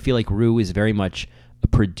also kind of feel like Rue is very much a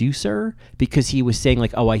producer, because he was saying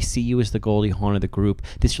like, oh, I see you as the Goldie Hawn of the group.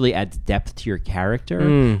 This really adds depth to your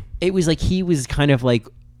character. It was like he was kind of like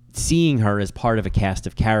seeing her as part of a cast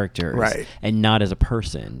of characters, right, and not as a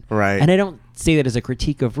person. Right. And I don't say that as a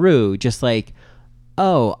critique of Rue, just like,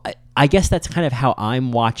 oh, I guess that's kind of how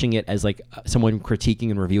I'm watching it, as like someone critiquing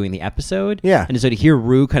and reviewing the episode. Yeah. And so to hear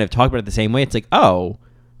Rue kind of talk about it the same way, it's like, oh,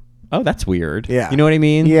 that's weird. Yeah. You know what I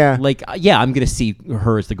mean? Yeah. Like, I'm going to see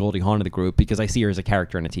her as the Goldie Hawn of the group because I see her as a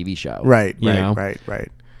character in a TV show. Right. Right.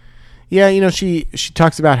 Yeah, she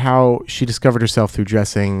talks about how she discovered herself through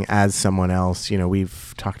dressing as someone else.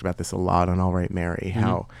 We've talked about this a lot on All Right Mary,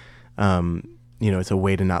 how it's a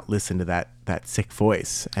way to not listen to that sick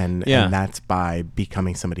voice, and that's by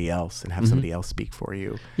becoming somebody else and have somebody else speak for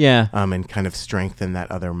you. Yeah. And kind of strengthen that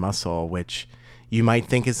other muscle, which you might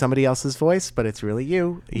think is somebody else's voice, but it's really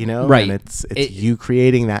you, Right. And it's you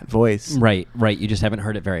creating that voice. Right. You just haven't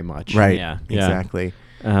heard it very much. Right. Yeah. Exactly.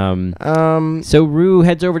 So Rue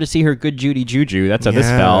heads over to see her good Judy Juju. That's how this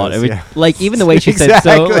felt. Yeah. Like, even the way she said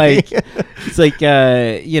so, like, it's like,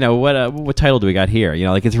 what title do we got here?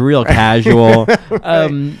 Like, it's real casual.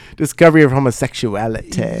 Right. Discovery of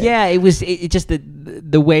homosexuality. Yeah, it was just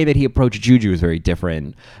the way that he approached Juju was very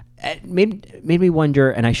different. It made me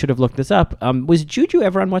wonder, and I should have looked this up. Was Juju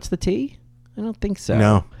ever on What's the Tea? I don't think so.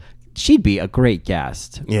 No. She'd be a great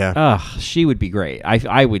guest. Yeah. She would be great.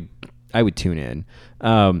 I would tune in.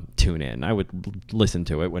 I would listen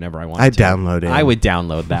to it whenever I wanted I'd to. download it. I would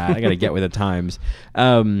download that. I got to get with the times.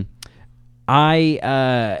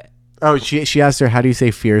 She asked her, how do you say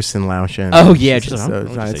fierce in Laotian? Oh, yeah.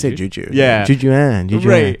 I'd say Juju. Yeah. Juju.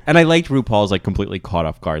 Right. And I liked RuPaul's like completely caught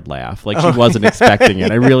off guard laugh. Like, she wasn't expecting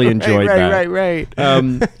it. I really enjoyed that. Right.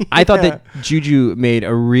 I thought that Juju made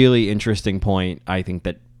a really interesting point. I think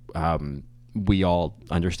that we all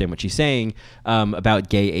understand what she's saying about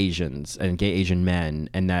gay Asians and gay Asian men,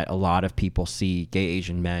 and that a lot of people see gay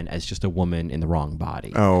Asian men as just a woman in the wrong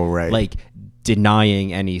body. Oh, right. Like,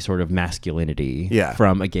 denying any sort of masculinity Yeah.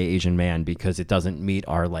 from a gay Asian man because it doesn't meet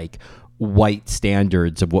our like white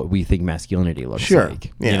standards of what we think masculinity looks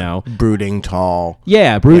like. Yeah. Brooding, tall.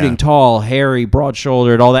 Yeah, brooding, tall, hairy,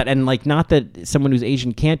 broad-shouldered, all that. And like, not that someone who's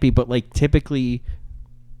Asian can't be, but like, typically,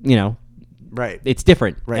 Right. it's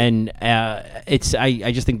different. Right. And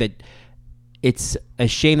I just think that it's a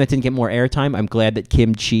shame that didn't get more airtime. I'm glad that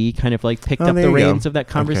Kim Chi kind of like picked up the reins of that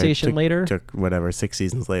conversation later. Took 6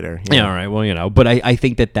 seasons later. Yeah, all right. Well, but I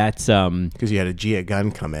think that's because you had a Gia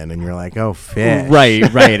Gunn come in and you're like, oh, fish. Right.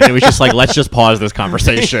 And it was just like, let's just pause this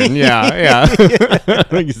conversation. Yeah.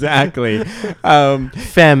 Exactly.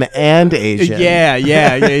 Femme and Asian.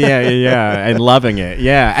 Yeah. And loving it.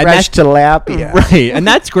 Yeah. And fresh tilapia. Right. And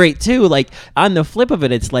that's great too. Like, on the flip of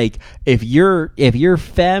it, it's like, if you're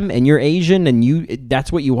femme and you're Asian and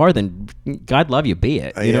that's what you are, then God love you, be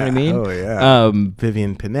it. You know what I mean? Oh yeah.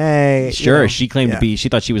 Vivian Pinay. Sure, she claimed to be. She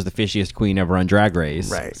thought she was the fishiest queen ever on Drag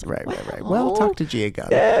Race. Right. Well, talk to Gia Gunn.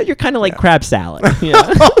 Yeah, you're kind of like crab salad.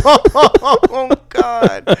 Yeah. Oh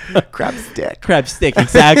God, crab stick. Crab stick.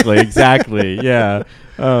 Exactly. Yeah.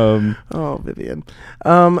 Vivian.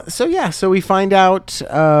 So we find out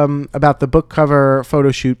about the book cover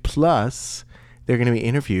photo shoot. Plus, they're going to be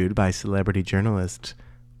interviewed by celebrity journalist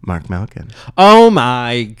Mark Melkin. Oh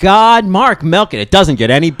my God, Mark Melkin! It doesn't get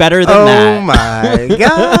any better than that. Oh my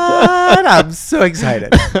God, I'm so excited.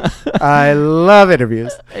 I love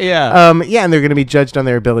interviews. Yeah. And they're going to be judged on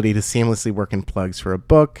their ability to seamlessly work in plugs for a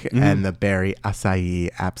book and the Berry Acai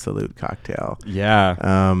Absolute cocktail.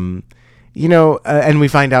 Yeah. And we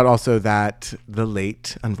find out also that the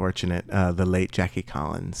late Jackie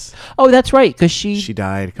Collins. Oh, that's right, because she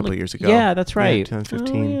died a couple of years ago. Yeah, that's right.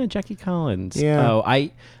 2015. Oh, yeah, Jackie Collins. Yeah. Oh,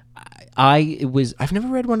 I've never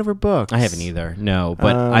read one of her books. I haven't either. No,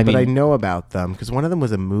 but but I know about them because one of them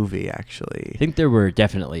was a movie, actually. I think there were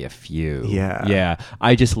definitely a few. Yeah. Yeah.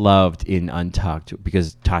 I just loved in Untucked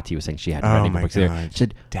because Tati was saying she hadn't read any books there. She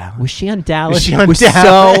said, Dallas? Was she on Dallas? Was she on it was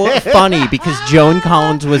Dallas? so funny because Joan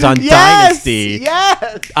Collins was on Dynasty.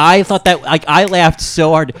 Yes. I thought that, I laughed so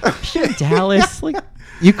hard. Was she on Dallas?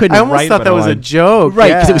 You couldn't. I almost thought that was a joke. Right,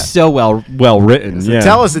 because it was so well written. So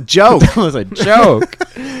tell us a joke. Tell us a joke.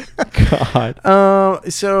 God.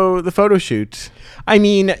 So the photo shoot. I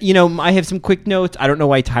mean, I have some quick notes. I don't know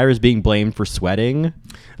why Tyra's being blamed for sweating.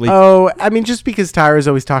 Just because Tyra's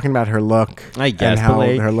always talking about her look. I guess. And how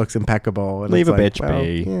her look's impeccable. And Leave a bitch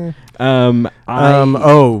be. Yeah.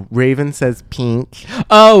 Raven says pink.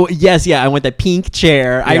 Oh, yes, yeah. I want that pink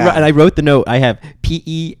chair. Yeah. I wrote the note. I have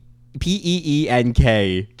PEENK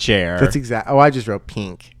chair. That's exact. Oh, I just wrote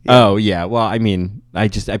pink. Yeah. Oh, yeah. Well, I mean, I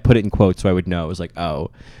put it in quotes so I would know. It was like,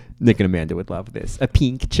 oh, Nick and Amanda would love this. A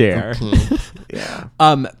pink chair. Yeah.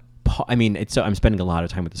 I'm spending a lot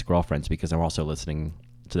of time with his girlfriends because I'm also listening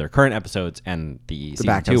to their current episodes and the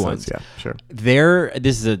season 2 ones. Yeah, sure.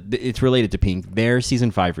 It's related to Pink. Their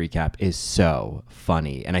season 5 recap is so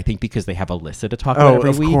funny, and I think because they have Alyssa to talk about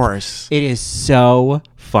every week. Of course. It is so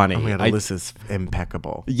funny. Oh my God, Alyssa's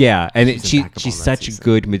impeccable. Yeah, and she's such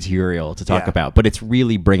good material to talk about, but it's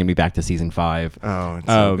really bringing me back to season 5. Oh, it's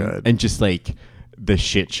so good. And just like the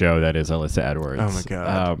shit show that is Alyssa Edwards. Oh my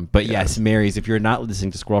God. But yes, Marys, if you're not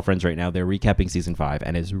listening to Squirrel Friends right now, they're recapping season 5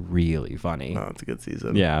 and it's really funny. Oh, it's a good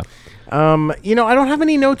season. Yeah. I don't have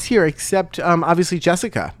any notes here except obviously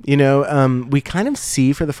Jessica. We kind of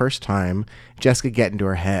see for the first time Jessica get into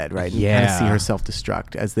her head, right? And kind of see her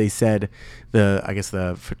self-destruct. As they said,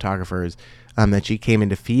 the photographers, that she came in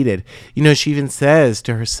defeated. She even says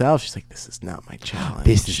to herself, she's like, "This is not my challenge.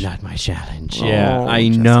 This is not my challenge." Yeah, I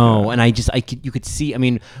know. And you could see,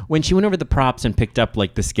 when she went over the props and picked up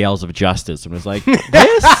like the scales of justice and was like,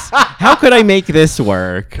 "This, how could I make this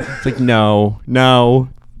work?" It's like, no,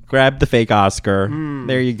 grab the fake Oscar.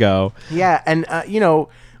 There you go. Yeah, and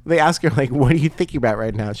they ask her, like, what are you thinking about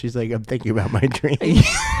right now? She's like, I'm thinking about my dream.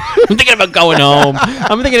 I'm thinking about going home.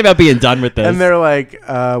 I'm thinking about being done with this. And they're like,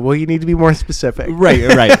 well, you need to be more specific. Right.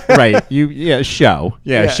 Show.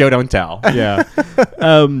 Yeah, show, don't tell. Yeah.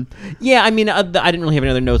 I didn't really have any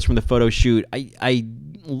other notes from the photo shoot. I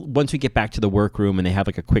once we get back to the workroom and they have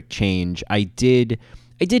like a quick change, I did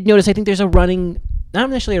notice, I think there's not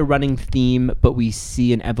necessarily a running theme, but we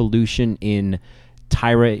see an evolution in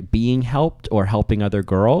Tyra being helped or helping other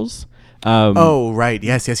girls. Right.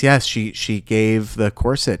 Yes. She gave the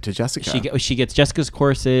corset to Jessica. She gets Jessica's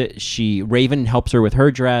corset. Raven helps her with her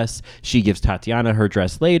dress. She gives Tatiana her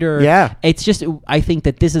dress later. Yeah. It's just, I think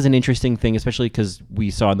that this is an interesting thing, especially because we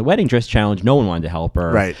saw in the wedding dress challenge, no one wanted to help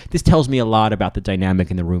her. Right. This tells me a lot about the dynamic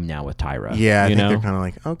in the room now with Tyra. Yeah, I think they're kind of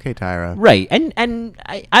like, okay, Tyra. Right. And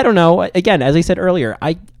I don't know. Again, as I said earlier,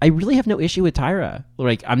 I really have no issue with Tyra.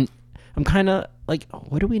 Like, I'm kind of like,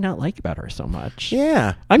 what do we not like about her so much?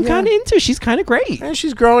 Yeah. I'm kind of into, she's kind of great. And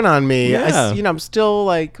she's growing on me. Yeah. I'm still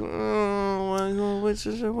like,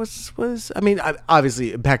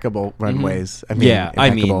 obviously impeccable runways.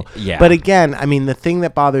 Impeccable. But again, the thing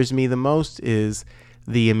that bothers me the most is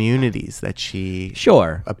the immunities that she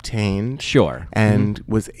obtained. Sure. And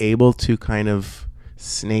was able to kind of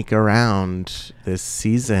snake around this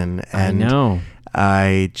season. And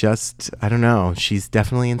I don't know. She's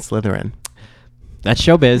definitely in Slytherin. That's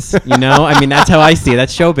showbiz, that's how I see it.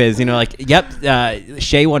 That's showbiz,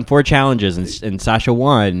 Shea won 4 challenges and Sasha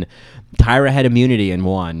won. Tyra had immunity and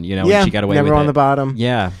won, and she got away with it. Never on the bottom.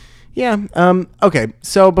 Yeah. Yeah. Okay.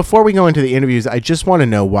 So before we go into the interviews, I just want to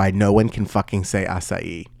know why no one can fucking say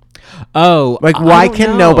acai. Oh, Like, I why don't can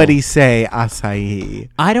know. nobody say acai?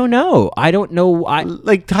 I don't know.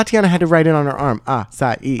 Like, Tatiana had to write it on her arm.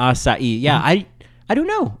 Acai. Acai. Yeah, I don't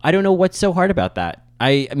know. I don't know what's so hard about that.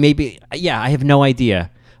 I have no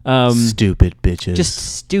idea. Stupid bitches. Just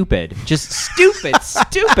stupid.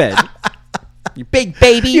 Stupid. You big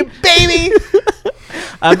baby. you baby.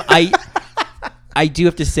 I do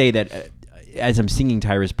have to say that as I'm singing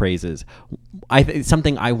Tyra's praises,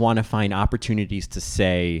 something I want to find opportunities to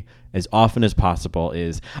say as often as possible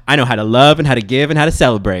is, I know how to love and how to give and how to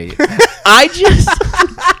celebrate.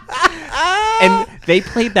 And they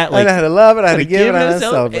played that like I know how to love it, I had to give it, I had to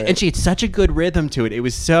celebrate. And she had such a good rhythm to it. It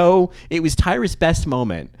was Tyra's best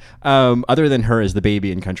moment, other than her as the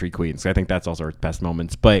baby in Country Queens. I think that's also her best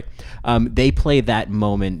moments. But they played that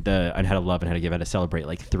moment, on how to love and how to give, how to celebrate,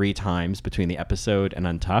 like 3 times between the episode and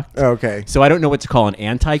Untucked. Okay. So I don't know what to call an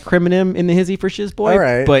anti-crimonym in the Hizzy for Shiz Boy. All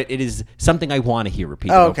right. But it is something I want to hear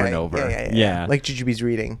repeated over and over. Yeah. Like Jujubee's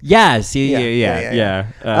reading. Yes. Yeah.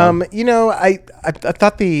 You know, I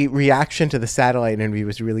thought the reaction to the satellite interview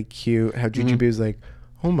was really cute. How Jujube was like,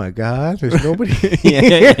 "Oh my God, there's nobody."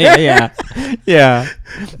 Yeah.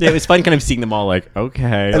 It was fun, kind of seeing them all like,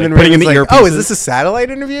 okay, and like then putting in the like, earpieces. "Oh, is this a satellite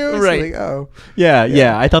interview?" It's Right. Like, oh.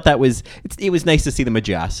 Yeah. I thought that was it was nice to see them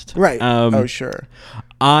adjust. Right. Oh, sure.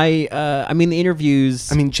 I mean, the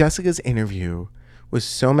interviews. I mean, Jessica's interview was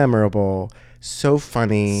so memorable, so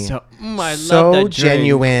funny, I love so that drink.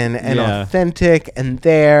 genuine and authentic,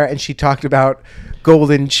 and she talked about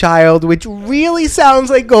Golden Child, which really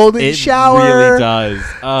sounds like Golden Shower. It really does.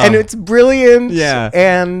 And it's brilliant. Yeah.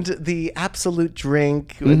 And the absolute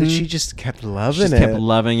drink, she just kept loving it. Kept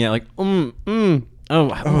loving it. Like, Oh, I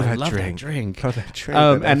that love drink. that drink. Oh, that drink.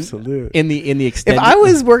 That And absolute. in the If extended. I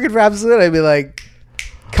was working for Absolute, I'd be like,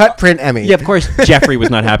 cut, print, Emmy. Yeah, of course, Jeffrey was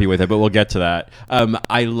not happy with it, but we'll get to that.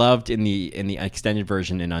 I loved in the extended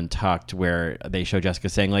version in Untucked where they show Jessica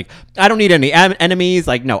saying like, "I don't need any enemies."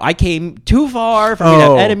 Like, no, I came too far for me to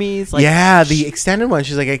have enemies. Like, yeah, the extended one.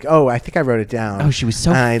 She's like, "Oh, I think I wrote it down." Oh, she was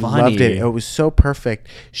so and funny. I loved it. It was so perfect.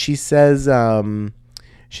 She says, "Oh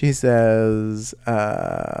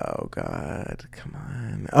God, come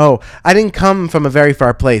on. Oh, I didn't come from a very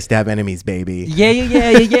far place to have enemies, baby."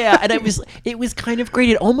 Yeah. And it was kind of great.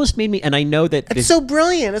 It almost made me, and I know that It's so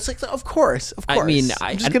brilliant. It's like, of course. I mean,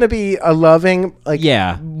 I'm just gonna be a loving, like,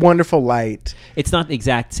 wonderful light. it's not the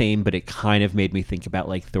exact same, but it kind of made me think about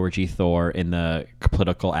like Thorgy Thor in the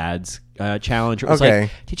political ads challenge. It was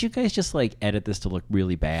like, did you guys just like edit this to look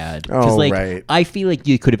really bad? Oh, like, right. I feel like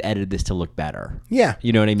you could have edited this to look better. Yeah.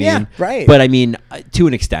 You know what I mean? Yeah, right. But I mean, to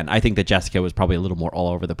an extent, I think that Jessica was probably a little more all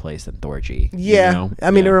over the place than Thorgy. Yeah. You know?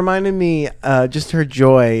 I mean, it reminded me just her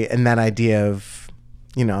joy and that idea of,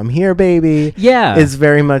 I'm here, baby. Yeah. Is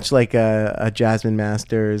very much like a Jasmine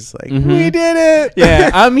Masters. Like, we did it.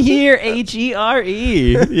 Yeah. I'm here,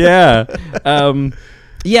 Agere. Yeah.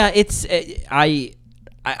 It's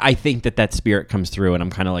I think that spirit comes through, and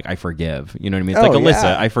I'm kind of like, I forgive. You know what I mean? It's like Alyssa.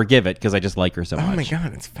 Yeah. I forgive it because I just like her so much. Oh my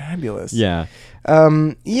God, it's fabulous. Yeah. I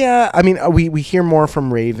mean, we hear more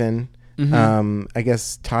from Raven. I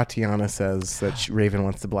guess Tatiana says that Raven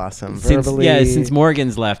wants to blossom verbally. Since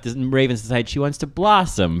Morgan's left, Raven's decided she wants to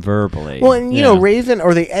blossom verbally. Well, and you know, Raven,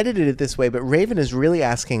 or they edited it this way, but Raven is really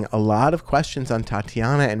asking a lot of questions on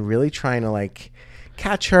Tatiana and really trying to like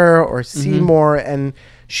catch her or see more, and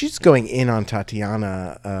she's going in on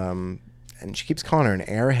Tatiana, and she keeps calling her an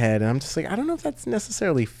airhead, and I'm just like, I don't know if that's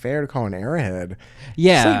necessarily fair to call an airhead.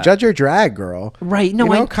 Yeah. Just like, judge her drag, girl. Right.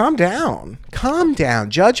 No, calm down. Calm down.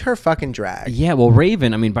 Judge her fucking drag. Yeah, well,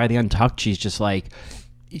 Raven, I mean, by the Untucked, she's just like,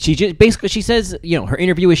 she just basically, she says, her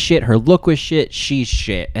interview was shit, her look was shit, she's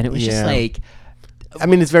shit. And it was just like, I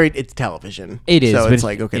mean, it's television. It is. So but it's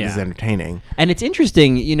like, okay, this is entertaining. And it's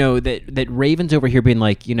interesting, that Raven's over here being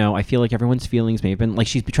like, I feel like everyone's feelings may have been, like,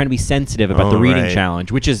 she's trying to be sensitive about the reading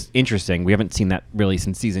challenge, which is interesting. We haven't seen that really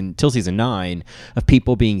since season 9 of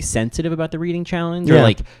people being sensitive about the reading challenge or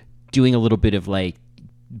like doing a little bit of like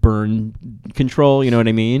burn control, you know what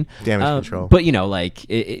I mean? Damage control. But, like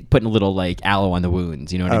putting a little like aloe on the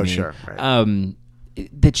wounds, you know what I mean? Oh, sure. Right.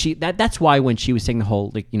 That's why when she was saying the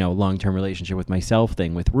whole like long-term relationship with myself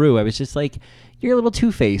thing with Rue, I was just like, you're a little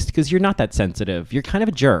two-faced because you're not that sensitive. You're kind of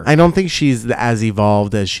a jerk. I don't think she's as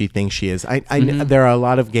evolved as she thinks she is. There are a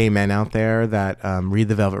lot of gay men out there that read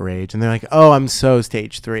The Velvet Rage and they're like, oh, I'm so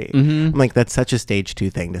stage 3. I'm like, that's such a stage 2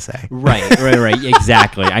 thing to say. Right.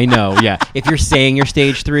 Exactly. I know. Yeah. If you're saying you're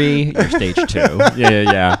stage 3, you're stage 2.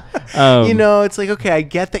 Yeah. It's like, okay, I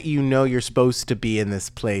get that you're supposed to be in this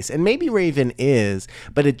place, and maybe Raven is,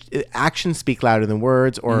 is, but actions speak louder than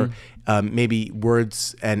words, or maybe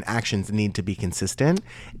words and actions need to be consistent,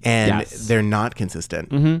 and they're not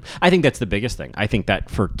consistent. I think that's the biggest thing. I think that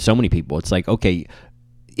for so many people, it's like, okay,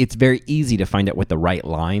 it's very easy to find out what the right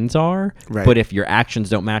lines are, but if your actions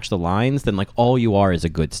don't match the lines, then like all you are is a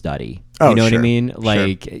good study. You know what I mean?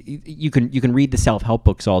 Like you can read the self-help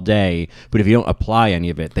books all day, but if you don't apply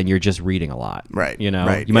any of it, then you're just reading a lot. Right. You know,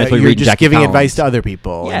 right. You might as well you're read just Jackie giving Collins. advice to other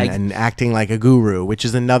people and acting like a guru, which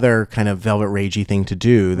is another kind of Velvet Ragey thing to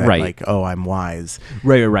do. That like, oh, I'm wise.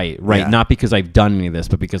 Right. Yeah. Not because I've done any of this,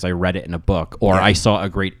 but because I read it in a book or I saw a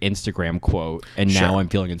great Instagram quote, and now I'm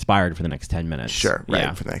feeling inspired for the next 10 minutes. For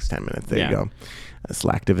the next 10 minutes. There you go.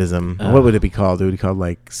 Slacktivism. What would it be called? It would be called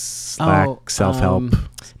like self-help.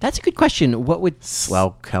 That's a good question. What would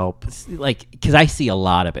help? Like, because I see a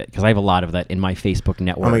lot of it, because I have a lot of that in my Facebook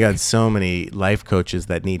network. Oh my God, so many life coaches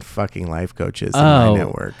that need fucking life coaches in my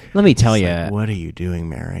network. Let me tell you. Like, what are you doing,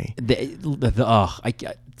 Mary?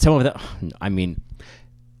 Some of that, I mean,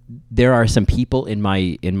 there are some people in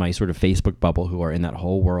my sort of Facebook bubble who are in that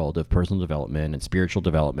whole world of personal development and spiritual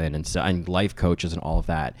development and life coaches and all of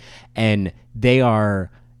that. And they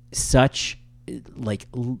are such like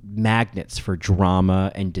magnets for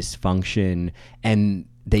drama and dysfunction, and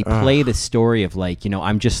they play the story of like, you know,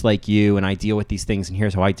 I'm just like you and I deal with these things and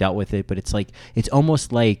here's how I dealt with it. But it's like, it's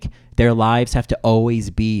almost like their lives have to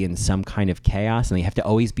always be in some kind of chaos, and they have to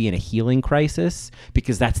always be in a healing crisis,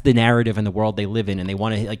 because that's the narrative in the world they live in. And they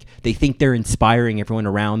want to, like, they think they're inspiring everyone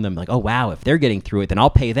around them. Like, oh wow, if they're getting through it, then I'll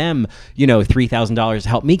pay them, you know, $3,000 to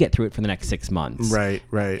help me get through it for the next 6 months. Right.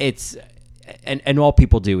 It's, and all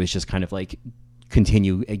people do is just kind of like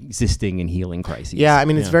continue existing in healing crises. Yeah, I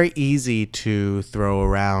mean, it's very easy to throw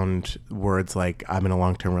around words like I'm in a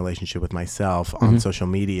long-term relationship with myself on social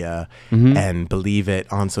media and believe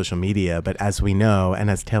it on social media. But as we know, and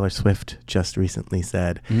as Taylor Swift just recently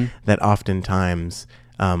said, that oftentimes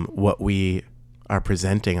what we are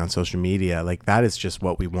presenting on social media, like that is just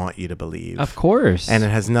what we want you to believe. Of course. And it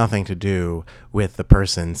has nothing to do with the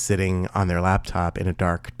person sitting on their laptop in a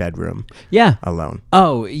dark bedroom. Yeah. Alone.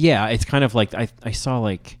 Oh, yeah. It's kind of like, I saw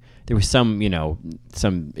like, there was some, you know,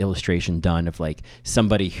 some illustration done of like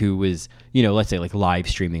somebody who was, you know, let's say like live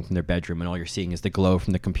streaming from their bedroom, and all you're seeing is the glow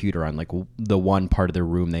from the computer on like the one part of their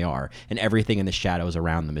room they are, and everything in the shadows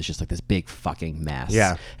around them is just like this big fucking mess.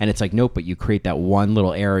 Yeah. And it's like, nope, but you create that one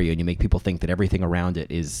little area and you make people think that everything around it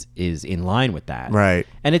is in line with that. Right.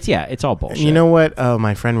 And it's all bullshit. You know what?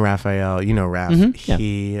 My friend Raphael, you know Raph,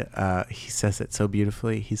 he says it so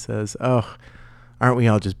beautifully. He says, oh, aren't we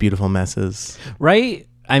all just beautiful messes? Right?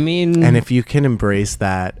 I mean, and if you can embrace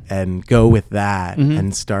that and go with that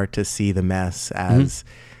and start to see the mess as,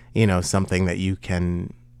 you know, something that you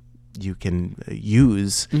can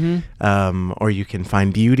use, or you can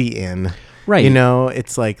find beauty in. Right. You know,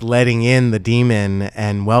 it's like letting in the demon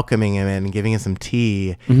and welcoming him in and giving him some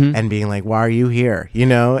tea and being like, why are you here? You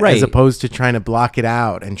know, as opposed to trying to block it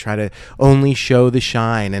out and try to only show the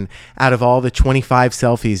shine. And out of all the 25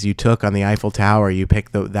 selfies you took on the Eiffel Tower, you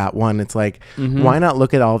picked that one. It's like, why not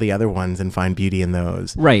look at all the other ones and find beauty in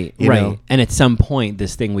those? Right. You know? And at some point,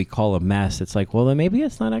 this thing we call a mess, it's like, well, then maybe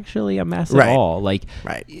it's not actually a mess at all. Like,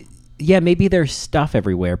 yeah, maybe there's stuff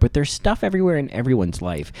everywhere, but there's stuff everywhere in everyone's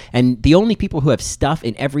life. And the only people who have stuff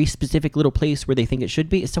in every specific little place where they think it should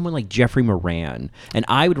be is someone like Jeffrey Moran. And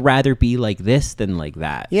I would rather be like this than like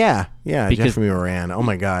that. Yeah, Jeffrey Moran. Oh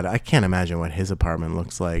my God, I can't imagine what his apartment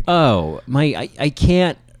looks like. Oh, I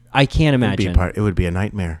can't imagine. It would be a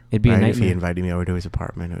nightmare. It'd be a nightmare. If he invited me over to his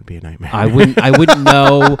apartment, it would be a nightmare. I wouldn't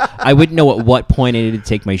know. I wouldn't know at what point I needed to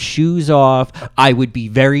take my shoes off. I would be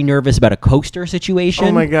very nervous about a coaster situation.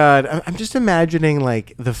 Oh my God. I'm just imagining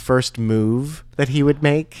like the first move that he would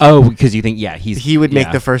make. Oh, because you think, he would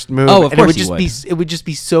make the first move. Oh, of course it would just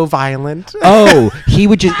be so violent. Oh,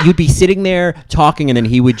 you'd be sitting there talking, and then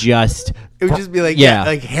he would just. It would just be like,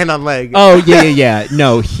 like hand on leg. Oh, yeah.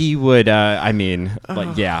 No, he would, I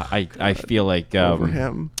feel like. Over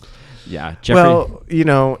him. Yeah, Jeffrey. Well, you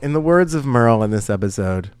know, in the words of Merle in this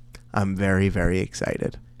episode, I'm very, very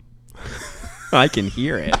excited. I can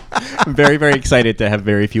hear it. I'm very, very excited to have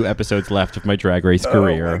very few episodes left of my Drag Race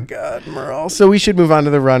career. Oh my God, Merle. So we should move on to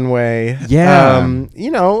the runway. Yeah.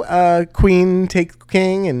 You know, Queen takes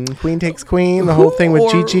King and Queen takes Queen. The whole thing with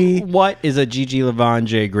Gigi. What is a Gigi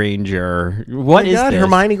Lavanje Granger? What is this?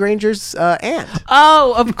 Hermione Granger's aunt.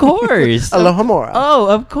 Oh, of course. Alohomora. Oh,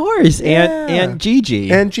 of course. Aunt Gigi.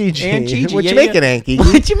 Aunt Gigi. What you making, Aunt Gigi?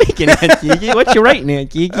 What you making, Aunt Gigi? What you writing, Aunt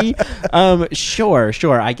Gigi?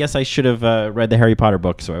 Sure. I guess I should have read the Harry Potter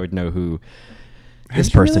book so I would know who this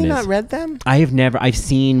Have you person really is. not read them? I've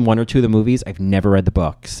seen one or two of the movies. I've never read the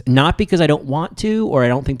books. Not because I don't want to or I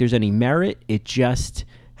don't think there's any merit. It just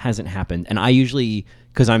hasn't happened. And I usually,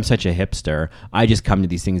 because I'm such a hipster, I just come to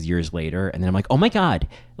these things years later and then I'm like, oh my God.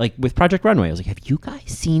 Like with Project Runway, I was like, have you guys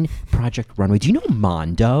seen Project Runway? Do you know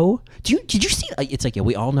Mondo? Did you see? It's like, yeah,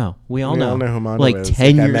 we all know. We all know who Mondo like is.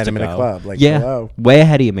 10 Like, I years met him ago. in a club. Like, yeah, hello. way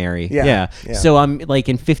ahead of you, Mary. Yeah. So I'm like,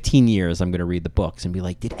 in 15 years, I'm going to read the books and be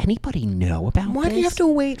like, did anybody know about Why this? do you have to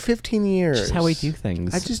wait 15 years? Just how I do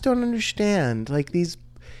things. I just don't understand. Like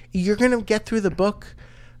you're going to get through the book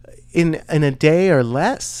in a day or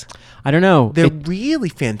less. I don't know. They're really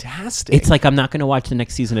fantastic. It's like I'm not going to watch the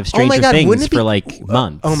next season of Oh my Stranger God, wouldn't Things it be- for like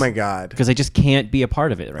months. Oh my God. Because I just can't be a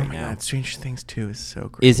part of it right Oh my now. God, Stranger Things 2 is so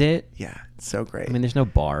great. Is it? Yeah, it's so great. I mean, there's no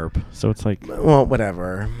Barb, so it's like Well,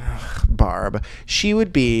 whatever. Ugh, Barb.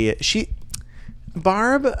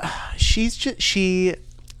 Barb, she's just, I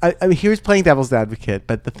mean, here's playing devil's advocate,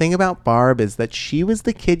 but the thing about Barb is that she was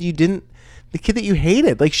the kid that you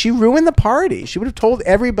hated. Like, she ruined the party. She would have told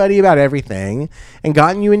everybody about everything and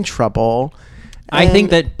gotten you in trouble. I think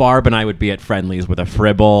that Barb and I would be at Friendly's with a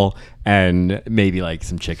Fribble and maybe like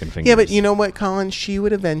some chicken fingers. Yeah, but you know what, Colin? She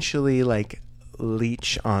would eventually, like,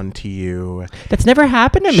 leech onto you. That's never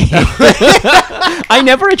happened to me. I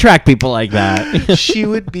never attract people like that. She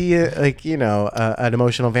would be, an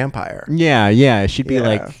emotional vampire. Yeah. She'd be Yeah.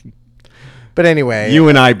 like, But anyway. you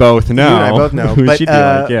and I both know. You and I both know. who But, she'd be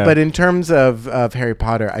like, yeah. but in terms of Harry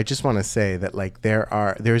Potter, I just want to say that like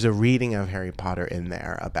there's a reading of Harry Potter in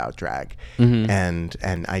there about drag and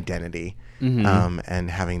identity and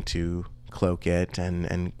having to cloak it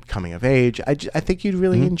and coming of age. I think you'd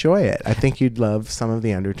really enjoy it. I think you'd love some of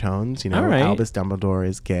the undertones. All right. Albus Dumbledore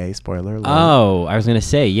is gay. Spoiler alert. Oh, I was going to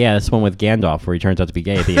say, yeah, that's one with Gandalf where he turns out to be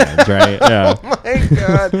gay at the end, right? Yeah. Oh my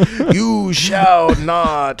God. You shall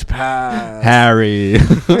not pass. Harry.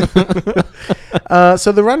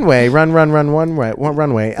 So the runway,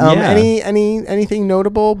 runway. Yeah. Anything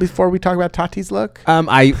notable before we talk about Tati's look? I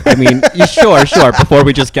mean, sure. Before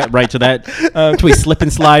we just get right to that, can we slip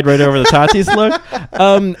and slide right over the Tati's look?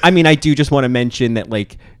 I mean, I do just want to mention that,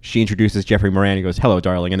 like, she introduces Jeffrey Moran and goes, "Hello,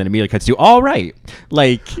 darling," and then immediately cuts to, "All right."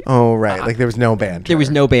 Like, Oh right, like there was no banter. there was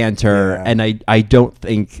no banter, Yeah. and I don't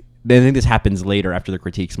think. I think this happens later after the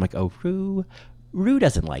critiques. I'm like, oh, Rue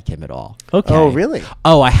doesn't like him at all. Okay. Oh, really?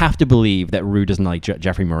 Oh, I have to believe that Rue doesn't like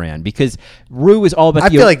Jeffrey Moran because Rue is all about I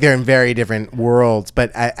feel like they're in very different worlds,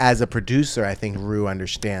 but as a producer, I think Rue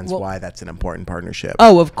understands why that's an important partnership.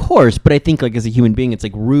 Oh, of course, but I think like as a human being, it's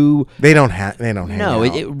like Rue. They don't hang No,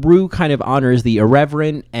 out. Rue kind of honors the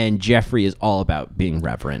irreverent, and Jeffrey is all about being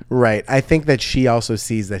reverent. Right. I think that she also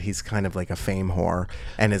sees that he's kind of like a fame whore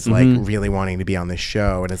and is like really wanting to be on this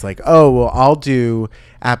show and is like, oh, well, I'll do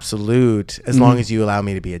Absolute as long as you allow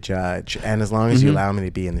me to be a judge and as long as you allow me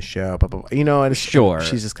to be in the show. Blah, blah, blah. You know, and Sure.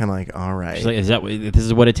 she's just kind of like, all right. She's like, this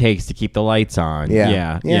is what it takes to keep the lights on?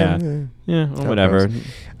 Yeah. Yeah. Well, whatever.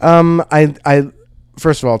 I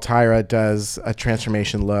first of all, Tyra does a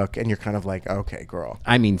transformation look, and you're kind of like, okay, girl.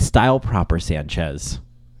 I mean, style proper Sanchez.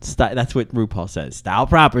 That's what RuPaul says. Style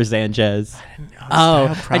proper Sanchez. Style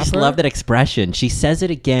I just proper? love that expression. She says it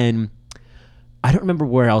again. I don't remember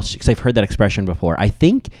where else because I've heard that expression before. I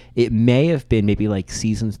think it may have been maybe like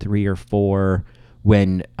season 3 or 4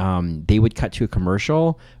 when they would cut to a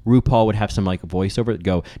commercial. RuPaul would have some like voiceover that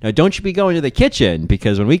go, "Now don't you be going to the kitchen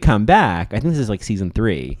because when we come back," I think this is like season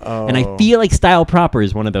 3. And I feel like style proper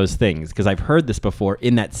is one of those things because I've heard this before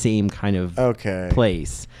in that same kind of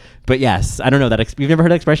place. But yes, I don't know that. You've never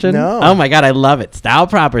heard that expression? No. Oh my God, I love it. Style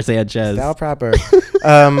proper Sanchez. Style proper.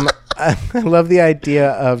 I love the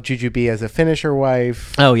idea of Jujubee as a finisher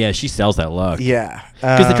wife. Oh yeah, she sells that look. Yeah.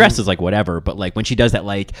 Because the dress is like whatever, but like when she does that,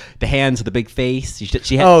 like the hands with the big face.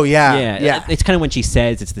 She had, Oh, yeah, yeah. It's kind of when she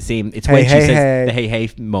says it's the same. It's Hey, when she hey, says hey. the hey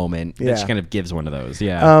moment that Yeah. she kind of gives one of those.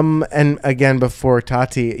 Yeah. And again, before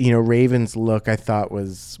Tati, Raven's look I thought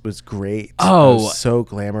was great. Oh. It was so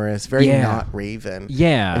glamorous, very Yeah. not Raven.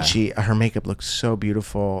 Yeah. And her makeup looks so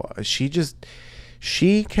beautiful.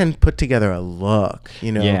 She can put together a look,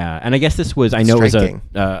 Yeah, and I guess this was I know it Striking.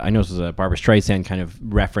 was a Barbara Streisand kind of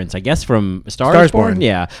reference. I guess from Star is Born.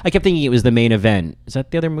 Yeah, I kept thinking it was The Main Event. Is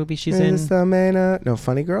that the other movie she's in? Is the main, no,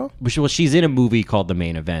 Funny Girl? Well, she's in a movie called The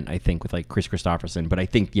Main Event, I think, with like Chris Christopherson. But I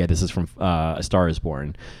think this is from A Star Is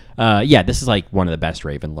Born. This is like one of the best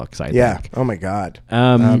Raven looks. I think. Oh my God.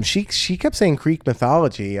 She kept saying Greek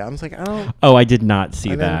mythology. I was like, I don't. Oh, I did not see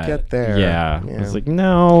I didn't that. get there. Yeah. Yeah. I was like,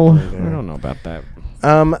 no, I don't know about that.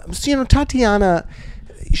 So Tatiana,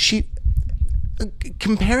 she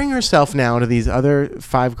comparing herself now to these other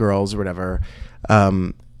 5 girls or whatever.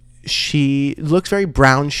 she looks very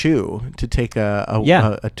brown shoe, to take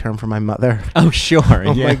a term from my mother. Oh, sure.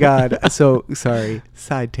 Oh my God. So sorry.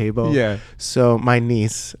 Side table. Yeah. So my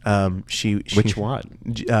niece, she Which one?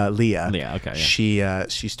 Leah. Leah, okay, yeah.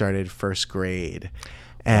 She started first grade,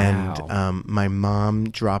 and Wow. my mom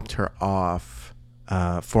dropped her off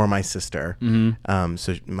for my sister.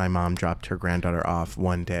 So my mom dropped her granddaughter off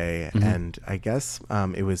one day, and I guess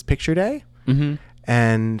it was picture day.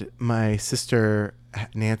 And my sister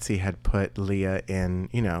Nancy had put Leah in,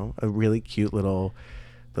 a really cute little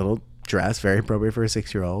dress, very appropriate for a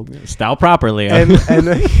 6-year-old. Style properly. And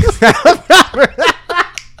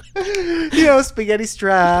spaghetti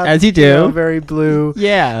strap, As you do. very blue.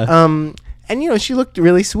 Yeah. And she looked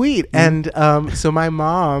really sweet. And so my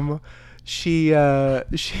mom, she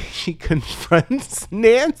confronts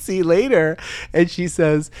Nancy later, and she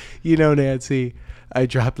says, Nancy, I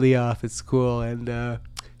dropped Leah off at school, and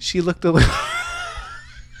she looked a little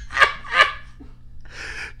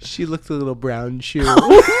she looked a little brown shoe.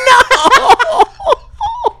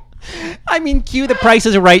 I mean, cue The Price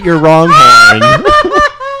is Right, you're wrong, horn.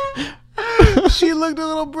 She looked a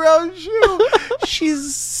little brown shoe.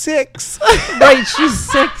 She's 6. Right,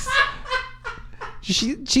 she's 6.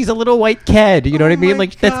 She's a little white kid, you know what I mean? my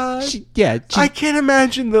Like God. that's I can't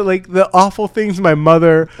imagine the awful things my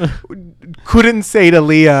mother couldn't say to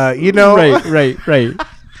Leah, Right.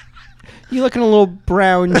 You looking a little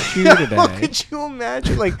brown shoe today. Could you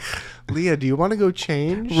imagine? Like, Leah, do you want to go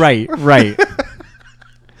change? Right.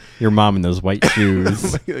 Your mom in those white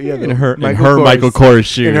shoes. in her Kors. Michael Kors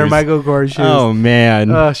shoes. In her Michael Kors shoes. Oh, man.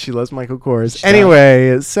 Oh, she loves Michael Kors.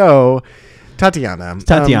 Anyway, so Tatiana.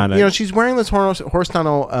 She's wearing this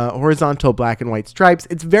horizontal black and white stripes.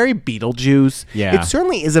 It's very Beetlejuice. Yeah. It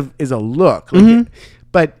certainly is a look.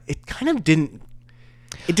 But it kind of didn't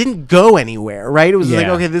go anywhere, right? It was like,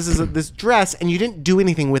 okay, this is this dress, and you didn't do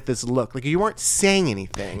anything with this look. Like, you weren't saying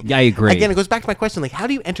anything. Yeah, I agree. Again, it goes back to my question, like, how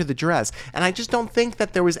do you enter the dress? And I just don't think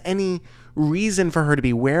that there was any reason for her to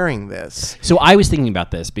be wearing this. So I was thinking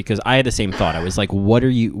about this because I had the same thought. I was like, what are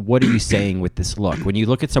you saying with this look? When you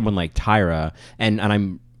look at someone like Tyra, and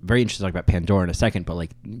I'm very interested to talk about Pandora in a second, but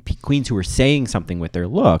like queens who were saying something with their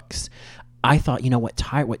looks, I thought, what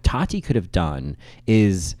Tati could have done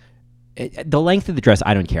is... the length of the dress,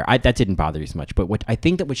 I don't care. That didn't bother me so much. But what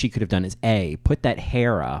she could have done is put that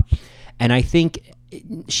hair up, and I think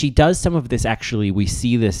she does some of this. Actually, we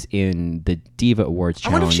see this in the Diva Awards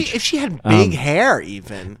challenge. I wonder if she had big hair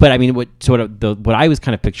even. But I mean, what I was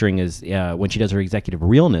kind of picturing is when she does her executive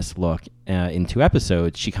realness look in 2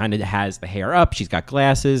 episodes, she kind of has the hair up. She's got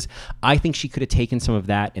glasses. I think she could have taken some of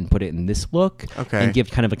that and put it in this look, and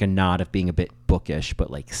give kind of like a nod of being a bit bookish,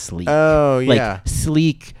 but like sleek. Oh yeah, like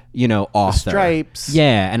sleek. Author. The stripes.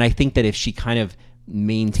 Yeah, and I think that if she kind of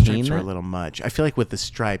maintained stripes that, are a little much. I feel like with the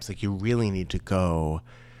stripes, like you really need to go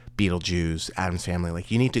Beetlejuice, Addams Family.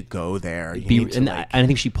 Like you need to go there. I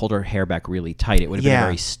think she pulled her hair back really tight. It would have been a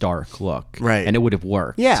very stark look, right? And it would have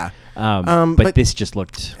worked. Yeah. But this just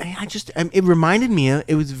looked. It reminded me.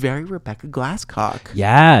 It was very Rebecca Glasscock.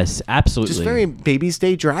 Yes, absolutely. Just very Baby's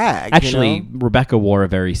Day drag. Actually, Rebecca wore a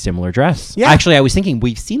very similar dress. Yeah. Actually, I was thinking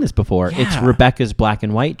we've seen this before. Yeah. It's Rebecca's black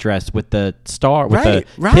and white dress with the star, with the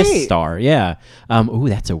kiss star. Yeah. Ooh,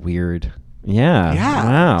 that's a weird. Yeah.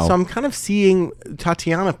 Wow. So I'm kind of seeing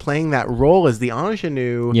Tatiana playing that role as the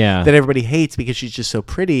ingenue that everybody hates because she's just so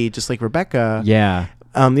pretty, just like Rebecca. Yeah.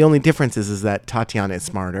 The only difference is that Tatiana is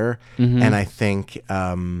smarter, and I think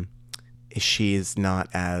she's not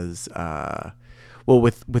as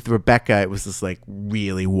with Rebecca, it was this like,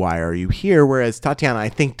 really, why are you here? Whereas Tatiana, I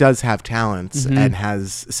think, does have talents and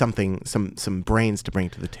has some brains to bring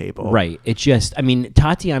to the table. Right. It just, I mean,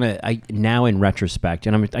 Tatiana, now in retrospect,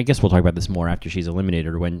 and I guess we'll talk about this more after she's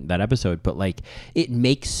eliminated or when that episode, but like, it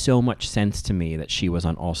makes so much sense to me that she was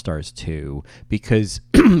on All Stars 2 because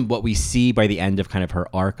what we see by the end of kind of her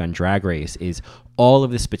arc on Drag Race is all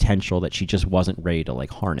of this potential that she just wasn't ready to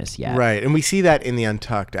like harness yet. Right. And we see that in the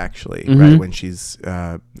Untucked, actually, right? When she's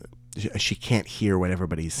she can't hear what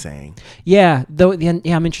everybody's saying. Yeah, though. I'm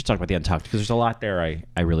interested to talk about the Untucked because there's a lot there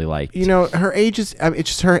I really liked. Her age is it's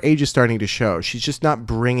just her age is starting to show. She's just not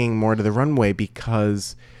bringing more to the runway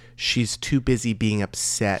because she's too busy being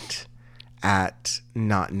upset at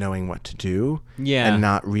not knowing what to do and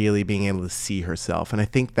not really being able to see herself. And I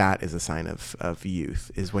think that is a sign of youth,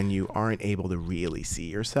 is when you aren't able to really see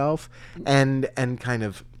yourself and kind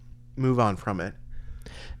of move on from it.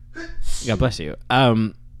 God bless you.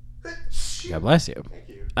 God bless you.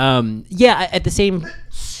 At the same,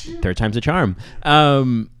 third time's a charm.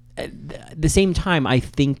 At the same time, I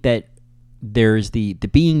think that there's the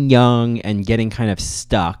being young and getting kind of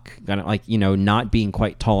stuck, kind of like, not being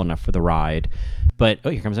quite tall enough for the ride. But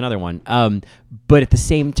here comes another one. But at the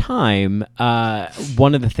same time,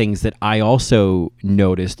 one of the things that I also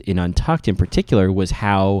noticed in Untucked in particular was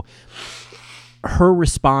how her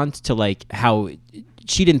response to like how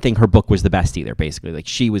she didn't think her book was the best either, basically. Like,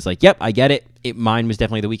 she was like, yep, I get it. Mine was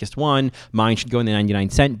definitely the weakest one. Mine should go in the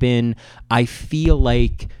 99-cent bin. I feel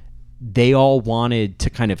like they all wanted to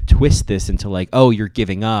kind of twist this into like, oh, you're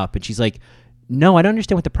giving up. And she's like, no, I don't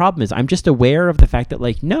understand what the problem is. I'm just aware of the fact that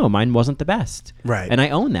like, no, mine wasn't the best. Right. And I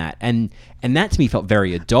own that. And that to me felt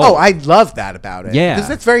very adult. Oh, I love that about it. Yeah. Because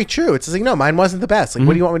that's very true. It's like, no, mine wasn't the best. Like,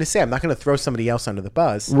 what do you want me to say? I'm not going to throw somebody else under the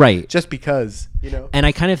bus. Right. Just because, And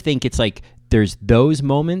I kind of think it's like, there's those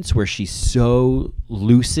moments where she's so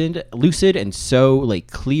lucid and so like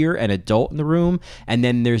clear and adult in the room. And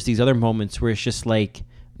then there's these other moments where it's just like,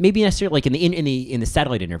 maybe necessarily like in the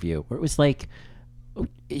satellite interview where it was like,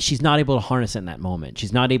 she's not able to harness it in that moment.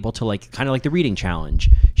 She's not able to like, kind of like the reading challenge.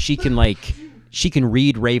 She can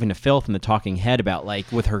read Raven to Filth and the Talking Head about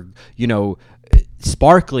like with her,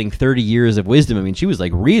 sparkling 30 years of wisdom. I mean, she was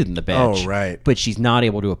like reading the bitch. Oh, right. But she's not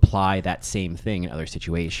able to apply that same thing in other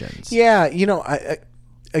situations. Yeah,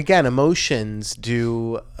 again, emotions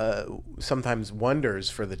do sometimes wonders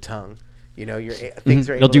for the tongue. Things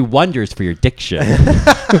are They'll do wonders for your diction.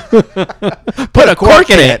 Put a cork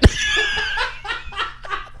in it.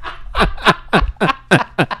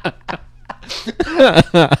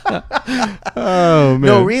 Oh man!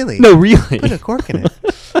 No, really. Put a cork in it.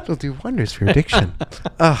 It'll do wonders for your diction.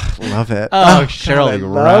 Oh, love it. Oh, Shirley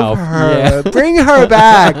Ralph. Love her. Yeah. Bring her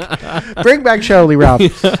back. Bring back Shirley Ralph.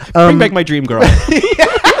 Bring back my dream girl.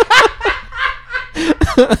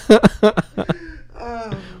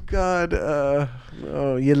 Oh God.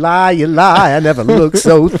 Oh, you lie. I never looked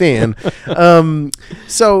so thin.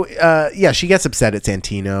 Yeah, she gets upset at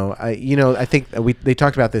Santino. I think they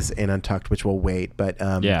talked about this in Untucked, which we'll wait. But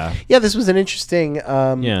yeah, this was an interesting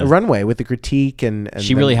runway with the critique and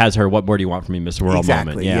she really has her "What more do you want from me, Miss World"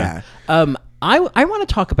 moment. Yeah. I want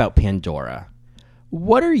to talk about Pandora.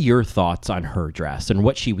 What are your thoughts on her dress and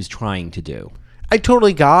what she was trying to do? I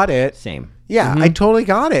totally got it. Same. Yeah, I totally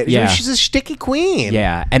got it. Yeah. She's a shticky queen.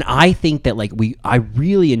 Yeah, and I think that I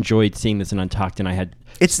really enjoyed seeing this in Untucked, and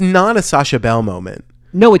it's not a Sasha Belle moment.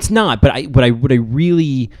 No, it's not. But what I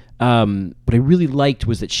really liked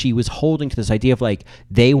was that she was holding to this idea of like,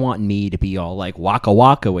 they want me to be all like waka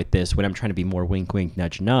waka with this when I'm trying to be more wink wink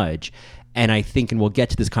nudge nudge. And I think, and we'll get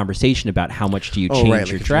to this conversation about how much do you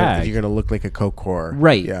change your drag. If you're going to look like a Kokor.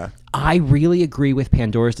 Right. Yeah. I really agree with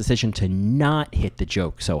Pandora's decision to not hit the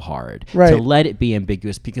joke so hard. Right. To let it be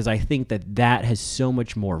ambiguous, because I think that has so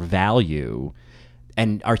much more value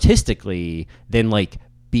and artistically than like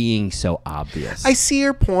being so obvious. I see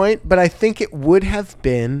your point, but I think it would have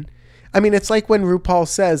been... I mean, it's like when RuPaul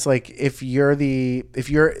says, like, if you're the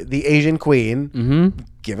Asian queen,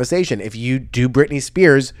 give us Asian. If you do Britney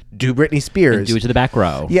Spears, do Britney Spears. And do it to the back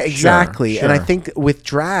row. Yeah, exactly. Sure. And I think with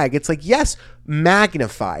drag, it's like, yes,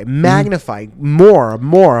 magnify more.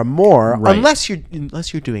 Right. Unless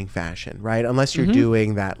you're doing fashion, right? Unless you're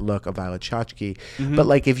doing that look of Violet Chachki. But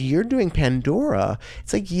like, if you're doing Pandora,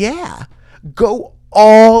 it's like, yeah, go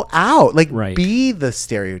all out, like be the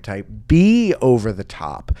stereotype, be over the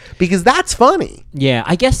top, because that's funny. Yeah,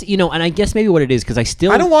 I guess, and I guess maybe what it is, because I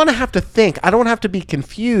don't want to have to think. I don't have to be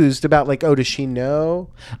confused about like, oh, does she know?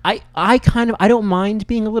 I don't mind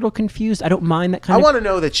being a little confused. I don't mind that kind of... I want to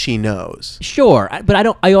know that she knows. Sure,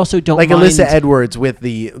 but I also don't like mind... Alyssa Edwards with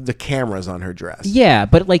the cameras on her dress. Yeah,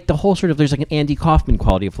 but like the whole sort of, there's like an Andy Kaufman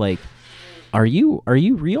quality of like, Are you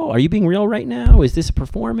real? Are you being real right now? Is this a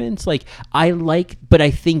performance? Like, but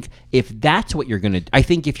I think if that's what you're going to, I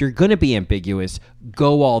think if you're going to be ambiguous,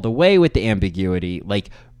 go all the way with the ambiguity. Like,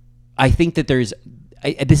 I think that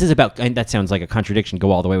this is about, and that sounds like a contradiction,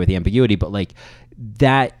 go all the way with the ambiguity, but like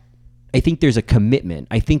that, I think there's a commitment.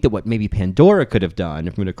 I think that what maybe Pandora could have done,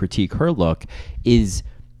 if I'm going to critique her look, is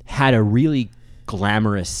had a really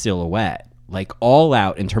glamorous silhouette, like all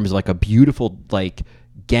out in terms of like a beautiful, like,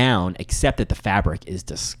 gown, except that the fabric is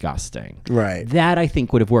disgusting. Right. That I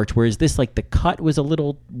think would have worked. Whereas this, like, the cut was a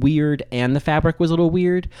little weird and the fabric was a little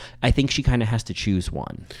weird. I think she kind of has to choose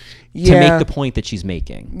one to make the point that she's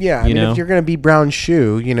making. Yeah. I mean, if you're going to be brown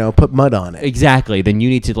shoe, put mud on it. Exactly. Then you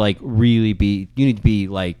need to like really be,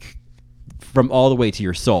 like from all the way to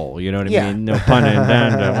your soul. You know what I mean? No pun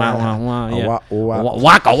intended.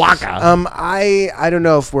 Waka waka. I don't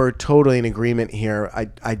know if we're totally in agreement here. I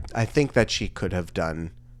think that she could have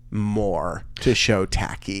done more to show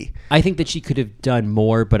tacky. I think that she could have done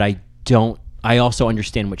more, but I don't I also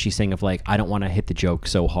understand what she's saying of like, I don't want to hit the joke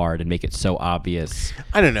so hard and make it so obvious.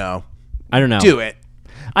 I don't know. Do it.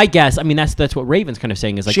 I guess. I mean, that's what Raven's kind of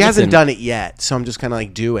saying is like, she hasn't done it yet, so I'm just kind of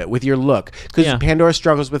like, do it with your look, because Pandora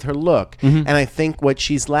struggles with her look, and I think what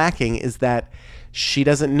she's lacking is that she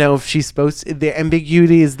doesn't know if she's supposed to, the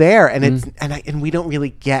ambiguity is there, and it's and we don't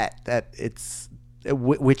really get that it's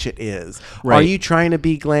which it is. Right. Are you trying to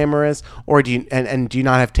be glamorous, or do you and do you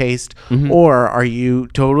not have taste, or are you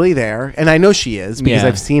totally there? And I know she is, because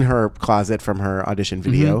I've seen her closet from her audition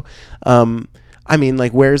video. I mean,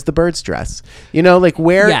 like, where's the bird's dress? You know, like,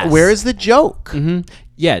 where's the joke?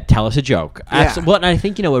 Yeah, tell us a joke. Yeah. Well, and I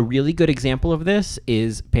think, you know, a really good example of this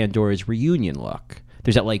is Pandora's reunion look.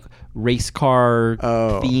 There's that, like, race car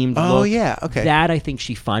themed look. Oh, yeah, okay. That I think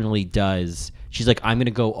she finally does. She's like, I'm going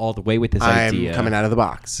to go all the way with this idea. I'm coming out of the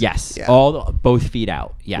box. Yes. Yeah. Both feet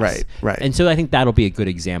out. Yes. Right. And so I think that'll be a good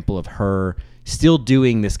example of her still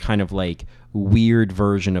doing this kind of, like, weird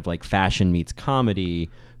version of, like, fashion meets comedy,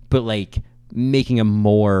 but, like, making a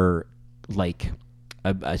more, like,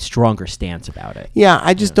 a stronger stance about it. Yeah,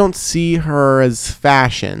 I just don't see her as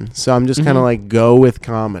fashion, so I'm just kind of like, go with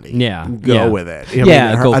comedy. Yeah. Go with it. You know,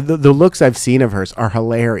 Yeah, the looks I've seen of hers are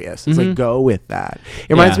hilarious. It's like, go with that. It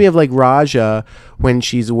reminds me of like Raja when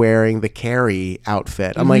she's wearing the Carrie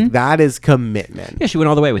outfit. I'm like, that is commitment. Yeah, she went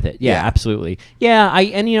all the way with it. Yeah. Absolutely. Yeah,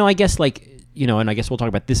 I guess like, you know, and I guess we'll talk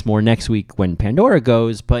about this more next week when Pandora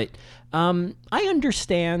goes, but I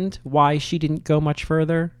understand why she didn't go much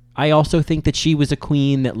further. I also think that she was a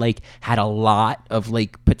queen that like had a lot of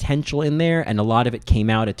like potential in there, and a lot of it came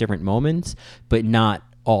out at different moments, but not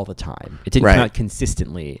all the time. It didn't come out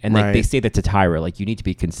consistently. And like they say that to Tyra, like, you need to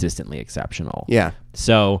be consistently exceptional. Yeah.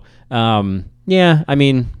 So, yeah, I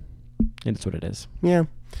mean, it's what it is. Yeah.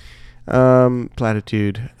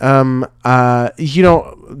 Platitude. You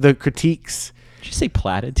know, the critiques. Did you say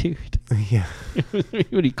platitude? Yeah. What,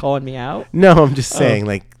 are you calling me out? No, I'm just saying,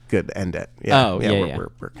 like, good, end it. Yeah. Oh, yeah.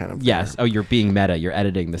 We're kind of yes. there. Oh, you're being meta. You're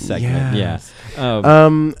editing the segment. Yes.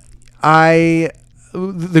 Yeah.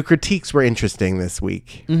 The critiques were interesting this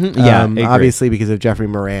week. Yeah, obviously because of Jeffrey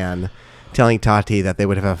Moran telling Tati that they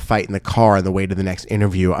would have a fight in the car on the way to the next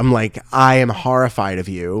interview. I'm like, I am horrified of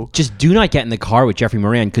you. Just do not get in the car with Jeffrey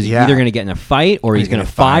Moran, because you're either going to get in a fight or he's going to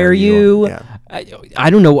fire you. Yeah. I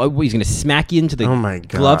don't know what he's going to smack you into the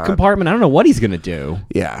glove compartment. I don't know what he's going to do.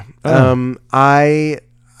 Yeah. I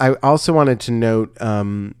also wanted to note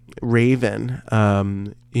Raven.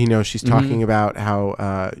 You know, she's talking about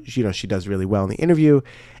how you know, she does really well in the interview,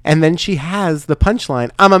 and then she has the punchline,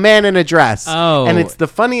 "I'm a man in a dress." Oh, and it's the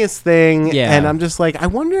funniest thing. Yeah. And I'm just like, I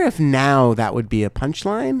wonder if now that would be a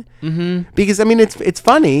punchline, because I mean, it's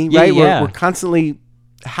funny, right? Yeah. We're constantly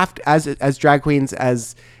have to, as drag queens,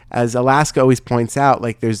 as Alaska always points out,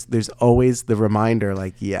 like there's always the reminder,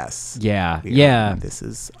 like, yes, yeah, this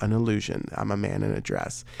is an illusion. I'm a man in a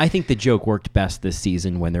dress. I think the joke worked best this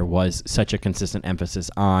season when there was such a consistent emphasis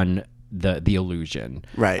on the illusion,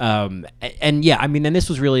 right? And yeah, I mean, and this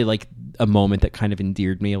was really like a moment that kind of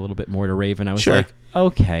endeared me a little bit more to Raven. I was like,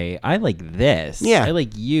 okay, I like this. Yeah, I like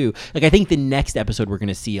you. Like, I think the next episode we're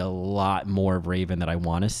gonna see a lot more of Raven that I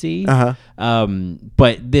want to see.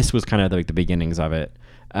 But this was kind of like the beginnings of it.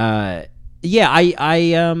 Yeah,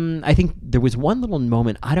 I think there was one little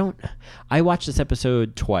moment. I watched this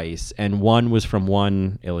episode twice, and one was from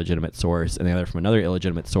one illegitimate source and the other from another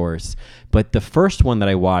illegitimate source. But the first one that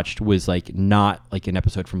I watched was like not like an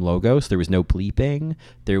episode from Logos. There was no bleeping.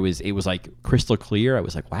 It was like crystal clear. I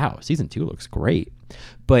was like, wow, season 2 looks great.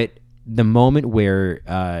 But the moment where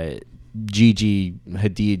Gigi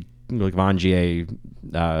Hadid Lagrange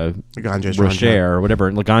Rocher or whatever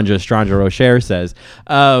Lagrange Stranja Rocher says,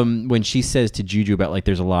 when she says to Juju about like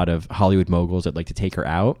there's a lot of Hollywood moguls that like to take her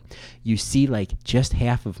out, you see like just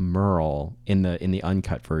half of Merle in the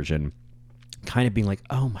uncut version kind of being like,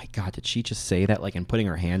 oh my god, did she just say that, like, and putting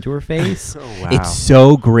her hand to her face. Oh, wow. It's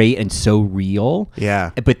so great and so real.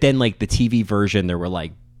 Yeah. But then like the TV version, there were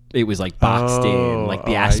like, it was like boxed in, like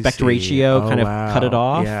the aspect ratio kind of cut it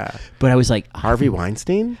off. Yeah. But I was like, Harvey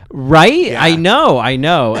Weinstein? Right? Yeah. I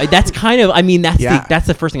know. That's kind of, I mean, that's Yeah. that's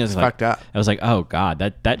the first thing I was like, fucked up. I was like, oh god,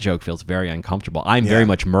 that joke feels very uncomfortable. I'm very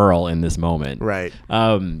much Merle in this moment. Right.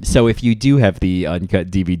 So if you do have the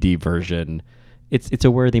uncut DVD version, it's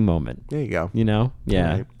a worthy moment. There you go. You know?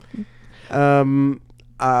 Yeah. Right.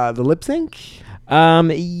 The lip sync?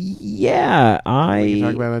 Yeah, You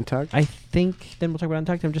talk about Untucked? I think then we'll talk about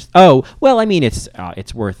Untucked. I mean,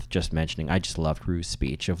 it's worth just mentioning. I just loved Rue's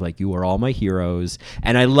speech of like, you are all my heroes.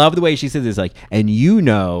 And I love the way she says this, like, and you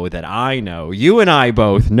know that I know, you and I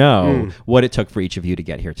both know what it took for each of you to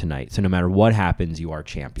get here tonight. So no matter what happens, you are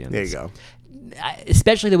champions. There you go.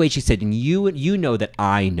 especially the way she said, and you know that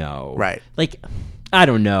I know. Right. Like, I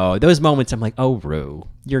don't know. Those moments I'm like, oh, Rue,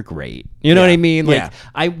 you're great. You know what I mean? Like,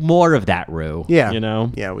 I more of that, Rue. Yeah. You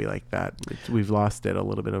know? Yeah, we like that. We've lost it a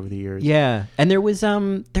little bit over the years. Yeah. And there was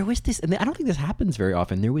this, and I don't think this happens very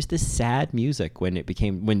often. There was this sad music when it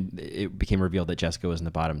became revealed that Jessica was in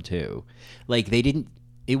the bottom two. Like,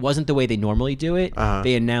 it wasn't the way they normally do it.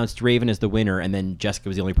 They announced Raven as the winner, and then Jessica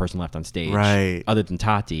was the only person left on stage, right, other than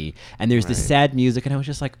Tati. And there's this sad music, and I was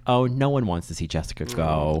just like, oh, no one wants to see Jessica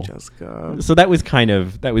go. Jessica. So that was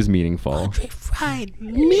meaningful. Right,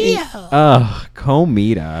 Mia. Ugh,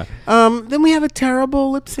 Comida. Then we have a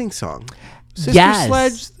terrible lip sync song. Sister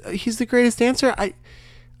Sledge, he's the greatest dancer. I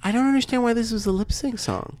don't understand why this was a lip sync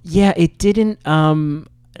song. Yeah, it didn't. I'm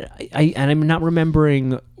not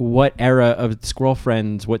remembering what era of Squirrel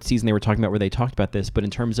Friends, what season they were talking about where they talked about this, but in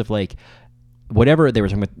terms of like whatever they were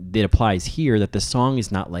talking about, it applies here that the song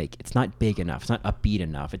is not like, it's not big enough, it's not upbeat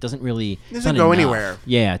enough, it doesn't go anywhere.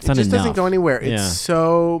 Yeah, it just doesn't go anywhere. It's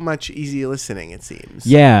so much easy listening, it seems.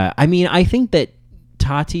 Yeah, I mean, I think that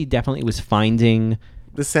Tati definitely was finding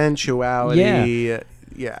the sensuality.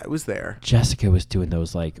 Yeah, it was there. Jessica was doing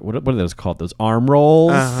those, like, what are those called? Those arm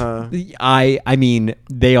rolls? I mean,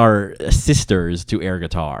 they are sisters to air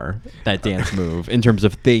guitar, that dance move, in terms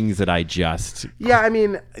of things that I just... Yeah, I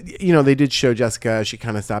mean, you know, they did show Jessica. She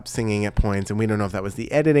kind of stopped singing at points, and we don't know if that was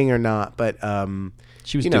the editing or not, but...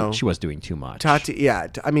 She was doing too much. I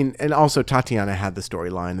mean, and also Tatiana had the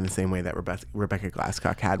storyline in the same way that Rebecca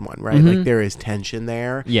Glasscock had one, right? Like, there is tension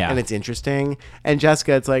there, and it's interesting. And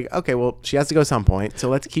Jessica, it's like, okay, well, she has to go some point, so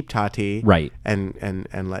let's keep Tati, right, and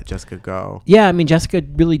let Jessica go. Yeah, I mean, Jessica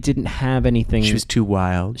really didn't have anything. She was too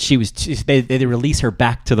wild. They release her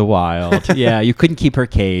back to the wild. Yeah, you couldn't keep her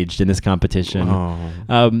caged in this competition.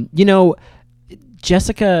 You know,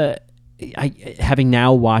 Jessica. Having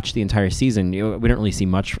now watched the entire season, we don't really see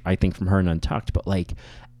much, I think, from her in Untucked, but like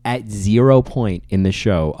at 0 point in the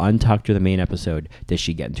show, Untucked or the main episode, does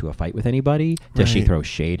she get into a fight with anybody? Does she throw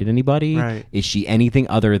shade at anybody? Right. Is she anything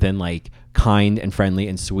other than like kind and friendly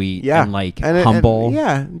and sweet and like humble?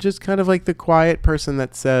 Just kind of like the quiet person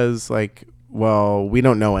that says like, well, we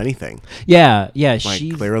don't know anything. Yeah. Like,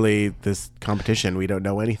 clearly this competition, we don't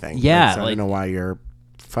know anything. Yeah. So I don't know why you're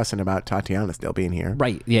fussing about Tatiana still being here.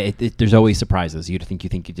 Right. Yeah. There's always surprises. You think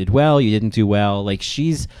you did well, you didn't do well. Like,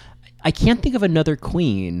 I can't think of another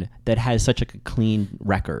queen that has such a clean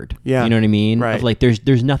record. Yeah. You know what I mean? Right. Of like,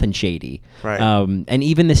 there's nothing shady. Right. And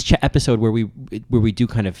even this episode where we do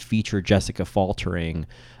kind of feature Jessica faltering,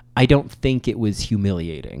 I don't think it was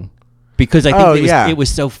humiliating. Because I think it was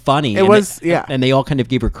so funny. And they all kind of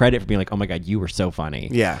gave her credit for being like, oh my God, you were so funny.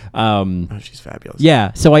 Yeah. She's fabulous.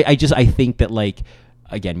 Yeah. So I think that, like,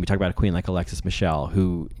 again, we talk about a queen like Alexis Michelle,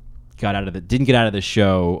 who didn't get out of the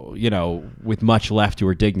show, you know, with much left to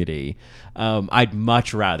her dignity. I'd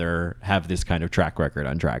much rather have this kind of track record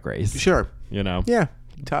on Drag Race. Sure. You know? Yeah.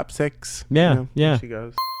 Top 6. Yeah. There she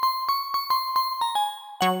goes.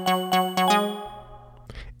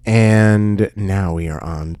 And now we are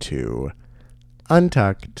on to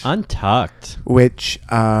Untucked. Which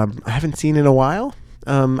I haven't seen in a while.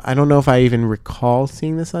 I don't know if I even recall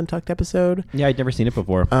seeing this Untucked episode. Yeah, I'd never seen it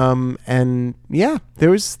before. And yeah,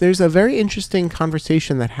 there's a very interesting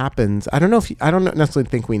conversation that happens. I don't necessarily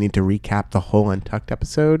think we need to recap the whole Untucked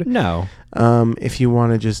episode. No. If you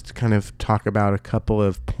want to just kind of talk about a couple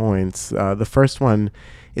of points. The first one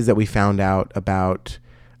is that we found out about,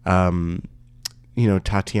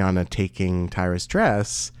 Tatiana taking Tyra's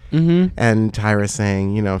dress, and Tyra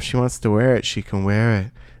saying, if she wants to wear it, she can wear it.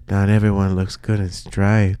 Not everyone looks good in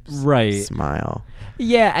stripes. Right. Smile.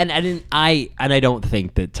 Yeah, and I don't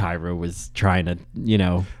think that Tyra was trying to,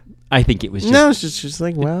 I think it was just... No, it's just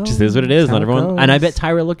like, well... Just is what it is. Not everyone... And I bet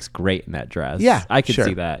Tyra looks great in that dress. Yeah, I could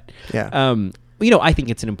see that. Yeah. I think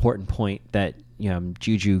it's an important point that,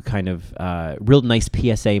 Juju kind of... real nice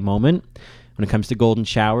PSA moment. When it comes to golden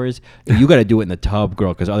showers, you got to do it in the tub,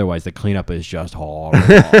 girl, because otherwise the cleanup is just horrible.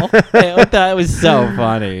 That was so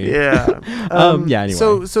funny. Yeah. Anyway.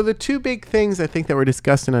 So the two big things I think that were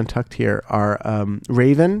discussed in Untucked here are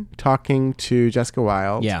Raven talking to Jessica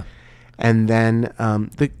Wilde. Yeah. And then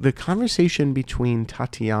the conversation between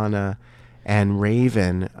Tatiana and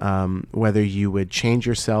Raven, whether you would change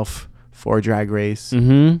yourself for Drag Race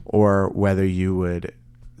or whether you would...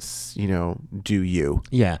 do you.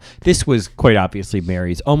 Yeah. This was quite obviously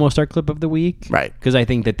Mary's almost our clip of the week. Right. Because I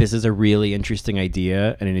think that this is a really interesting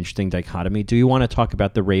idea and an interesting dichotomy. Do you want to talk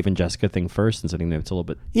about the Raven Jessica thing first, since I think that it's a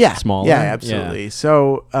little bit smaller? Yeah, absolutely. Yeah.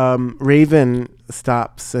 So Raven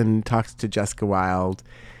stops and talks to Jessica Wilde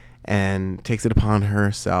and takes it upon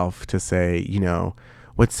herself to say,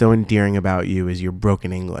 what's so endearing about you is your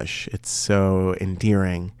broken English. It's so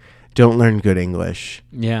endearing. Don't learn good English.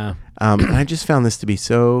 Yeah. And I just found this to be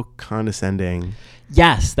so condescending.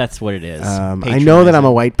 Yes, that's what it is. I know that I'm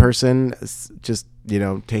a white person, just,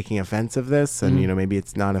 taking offense of this, and, maybe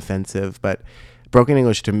it's not offensive, but broken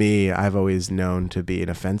English to me, I've always known to be an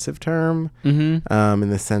offensive term, in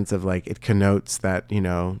the sense of like it connotes that,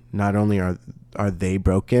 not only are they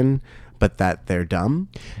broken, but that they're dumb.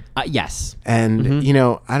 Yes. And,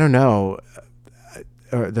 I don't know,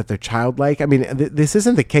 or that they're childlike. I mean, this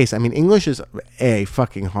isn't the case. I mean, English is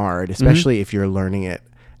fucking hard, especially if you're learning it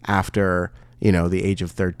after, the age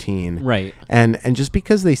of 13. Right. And just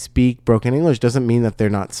because they speak broken English doesn't mean that they're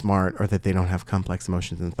not smart or that they don't have complex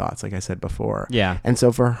emotions and thoughts, like I said before. Yeah. And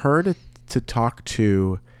so for her to talk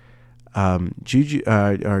to Juju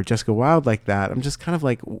or Jessica Wilde like that, I'm just kind of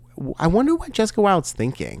like, I wonder what Jessica Wilde's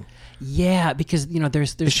thinking. Yeah, because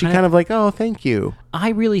there's Is she kind of like, oh, thank you? I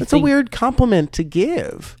really That's think a weird compliment to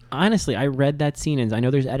give. Honestly, I read that scene and I know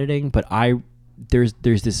there's editing, but there's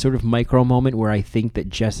this sort of micro moment where I think that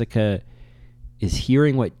Jessica is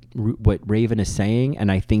hearing what Raven is saying,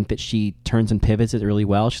 and I think that she turns and pivots it really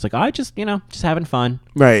well. She's like, I just having fun.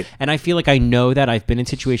 Right. And I feel like I know that I've been in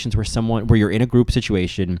situations where you're in a group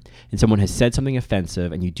situation and someone has said something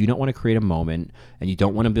offensive and you do not want to create a moment and you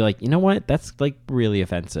don't want to be like, you know what, that's like really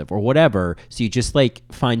offensive or whatever. So you just like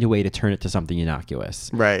find a way to turn it to something innocuous.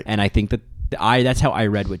 Right. And I think that that's how I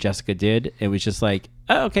read what Jessica did. It was just like,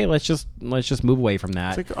 oh, okay, let's just move away from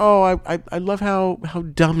that. It's like, oh, I love how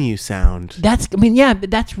dumb you sound. That's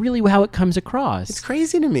really how it comes across. It's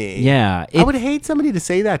crazy to me. Yeah. I would hate somebody to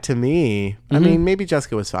say that to me. I mean, maybe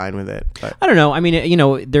Jessica was fine with it, but I don't know. I mean,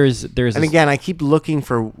 there's and again, I keep looking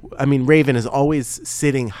for. I mean, Raven is always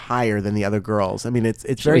sitting higher than the other girls. I mean, it's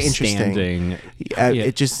very interesting.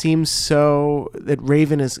 It just seems so that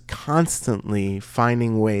Raven is constantly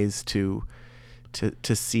finding ways to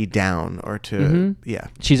see down or to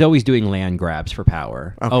she's always doing land grabs for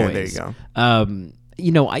power. Okay, always. there you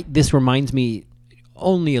go. This reminds me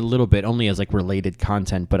only a little bit, only as like related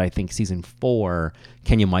content, but I think season 4,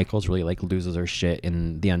 Kenya Michaels really like loses her shit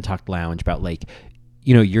in the Untucked Lounge about like,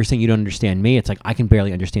 you're saying you don't understand me. It's like, I can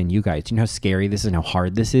barely understand you guys. Do you know how scary this is and how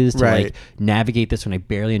hard this is to like navigate this when I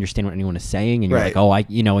barely understand what anyone is saying? And you're like, oh,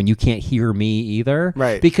 and you can't hear me either.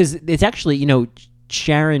 Right. Because it's actually,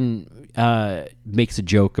 Sharon makes a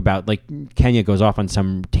joke about like Kenya goes off on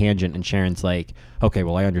some tangent and Sharon's like, okay,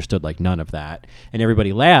 well, I understood like none of that, and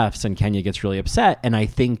everybody laughs and Kenya gets really upset. And I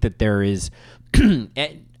think that there is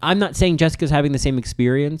I'm not saying Jessica's having the same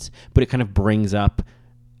experience, but it kind of brings up,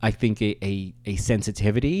 I think, a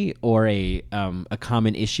sensitivity or a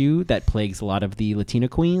common issue that plagues a lot of the Latina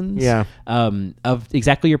queens. Yeah. Of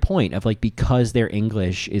exactly your point of like, because their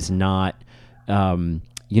English is not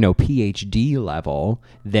PhD level,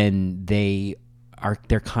 then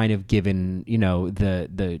they're kind of given,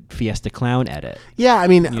 the Fiesta Clown edit. Yeah, I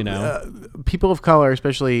mean, people of color,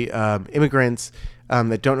 especially immigrants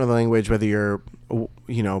that don't know the language, whether you're,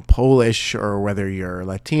 Polish or whether you're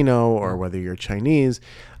Latino or whether you're Chinese,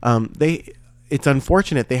 it's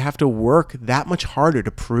unfortunate they have to work that much harder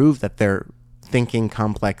to prove that they're thinking,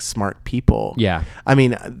 complex, smart people. Yeah. I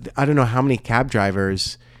mean, I don't know how many cab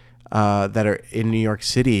drivers that are in New York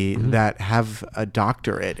City that have a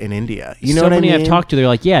doctorate in India. You know what I mean? I've talked to, they're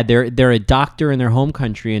like, yeah, they're a doctor in their home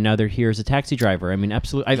country and now they're here as a taxi driver. I mean,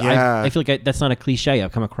 absolutely. I feel like that's not a cliche.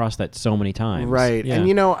 I've come across that so many times. Right. Yeah.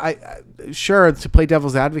 And, I sure, to play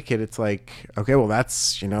devil's advocate, it's like, okay, well,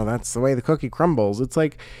 that's the way the cookie crumbles. It's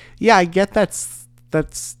like, yeah, I get that's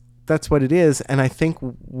what it is. And I think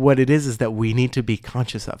what it is that we need to be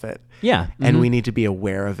conscious of it. Yeah. And we need to be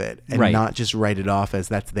aware of it and not just write it off as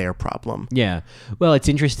that's their problem. Yeah. Well, it's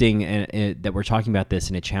interesting that we're talking about this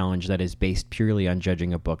in a challenge that is based purely on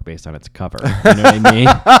judging a book based on its cover. You know what I mean?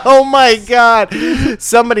 Oh my God.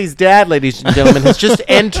 Somebody's dad, ladies and gentlemen, has just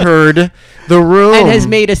entered the room. And has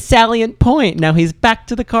made a salient point. Now he's back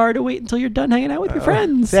to the car to wait until you're done hanging out with your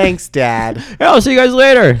friends. Thanks, Dad. I'll see you guys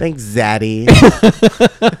later. Thanks, Zaddy.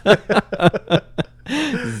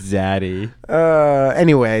 Zaddy.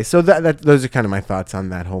 Anyway, so those are kind of my thoughts on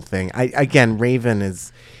that whole thing. Again, Raven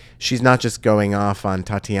she's not just going off on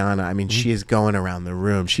Tatiana. I mean, she is going around the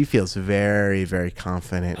room. She feels very, very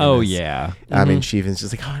confident. Yeah. I mean, she even's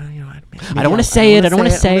just like, oh, I don't want to say it. I don't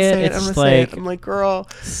want to say it. It's just like, I'm like, girl,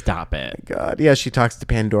 stop it. God. Yeah, she talks to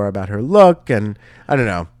Pandora about her look, and I don't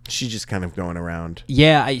know. She's just kind of going around.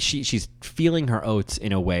 Yeah, she's feeling her oats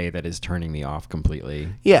in a way that is turning me off completely.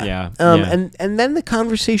 Yeah. And then the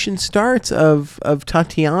conversation starts of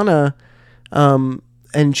Tatiana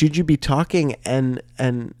Jujubee talking and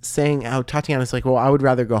saying how Tatiana's like, well, I would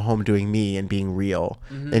rather go home doing me and being real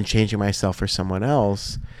than changing myself for someone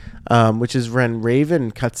else. Which is when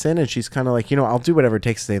Raven cuts in and she's kind of like, I'll do whatever it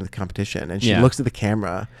takes to stay in the competition. And she looks at the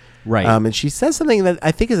camera. Right. And she says something that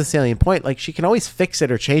I think is a salient point. Like, she can always fix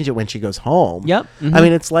it or change it when she goes home. Yep. Mm-hmm. I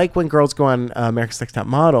mean, it's like when girls go on America's Next Top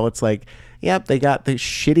Model. It's like, yep, they got the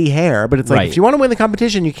shitty hair. But it's like, if you want to win the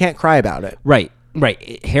competition, you can't cry about it. Right.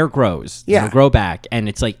 Hair grows. Yeah. It'll grow back. And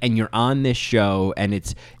it's like, and you're on this show and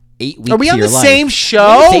it's 8 weeks Are we of on your the life. same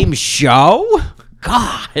show? Same show?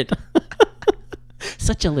 God.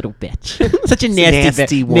 Such a little bitch. Such a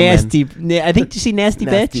nasty woman. I think, did you see nasty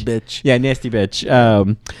bitch? Nasty bitch. Yeah, nasty bitch.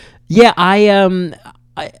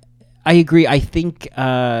 I agree. I think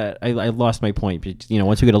I lost my point. But,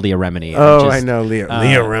 once we go to Leah Remini. I know Leah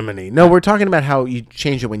Remini. No, we're talking about how you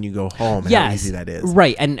change it when you go home and how easy that is.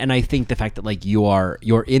 Right. And I think the fact that like you're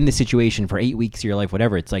in the situation for 8 weeks of your life,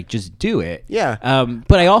 whatever, it's like just do it. Yeah.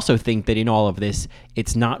 But I also think that in all of this,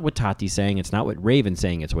 it's not what Tati's saying, it's not what Raven's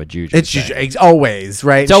saying, it's what Juju's saying. It's always,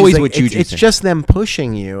 right? It's always what Juju's It's saying. just them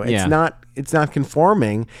pushing you. It's not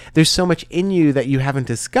conforming. There's so much in you that you haven't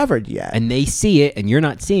discovered yet. And they see it and you're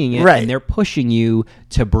not seeing it. Right. And they're pushing you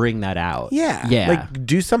to bring that out. Yeah. Yeah. Like,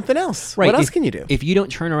 do something else. Right. What else can you do? If you don't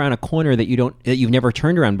turn around a corner that you've never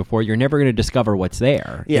turned around before, you're never going to discover what's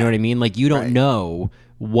there. Yeah. You know what I mean? Like, you don't know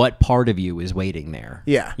what part of you is waiting there.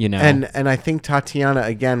 Yeah. And I think Tatiana,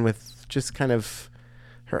 again, with just kind of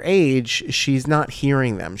her age, she's not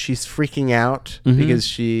hearing them. She's freaking out because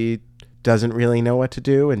she doesn't really know what to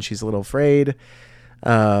do and she's a little afraid.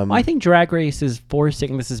 I think Drag Race is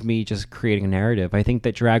forcing, this is me just creating a narrative, I think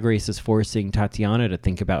that Drag Race is forcing Tatiana to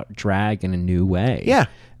think about drag in a new way. Yeah.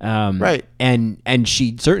 Right. And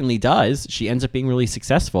she certainly does. She ends up being really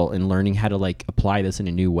successful in learning how to like apply this in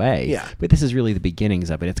a new way. Yeah. But this is really the beginnings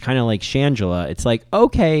of it. It's kind of like Shangela. It's like,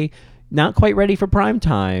 okay, not quite ready for prime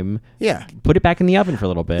time. Yeah. Put it back in the oven for a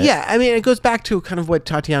little bit. Yeah. I mean, it goes back to kind of what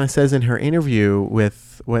Tatiana says in her interview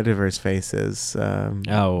with whatever his face is.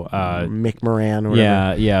 Mick Moran or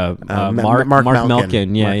whatever. Yeah. Mark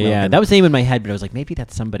Melkin. Yeah. Melkin. That was the name in my head, but I was like, maybe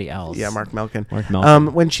that's somebody else. Yeah, Mark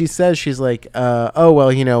Melkin. When she says, she's like,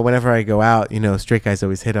 whenever I go out, straight guys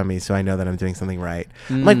always hit on me, so I know that I'm doing something right.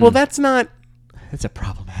 I'm like, well, that's not... It's a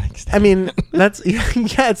problematic statement. I mean, that's... yeah,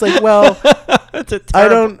 it's like, well... That's a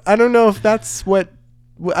terrible... I don't know if that's what...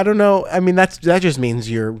 I don't know. I mean, that just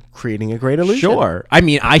means you're creating a great illusion. Sure. I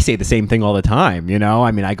mean, I say the same thing all the time,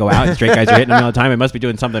 I mean, I go out and straight guys are hitting me all the time. I must be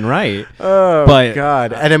doing something right. Oh, but,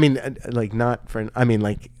 God. And I mean, like, not for... I mean,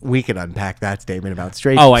 like, we could unpack that statement about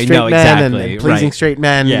straight men and pleasing straight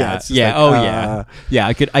men. Yeah. Yeah,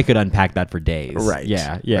 I could unpack that for days. Right.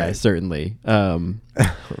 Yeah, right. Certainly. Oh,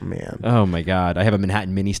 man. Oh, my God. I have a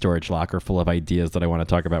Manhattan mini storage locker full of ideas that I want to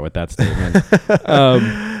talk about with that statement.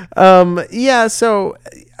 Yeah, so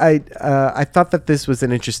I thought that this was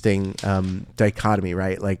an interesting dichotomy,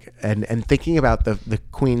 right? Like, and thinking about the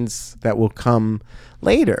queens that will come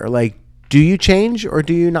later, like, do you change or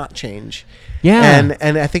do you not change? Yeah.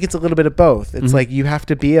 And I think it's a little bit of both. It's like you have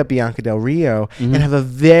to be a Bianca Del Rio and have a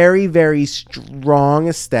very, very strong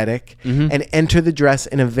aesthetic and enter the dress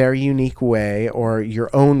in a very unique way or your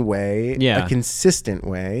own way, a consistent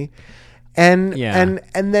way. And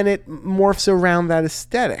then it morphs around that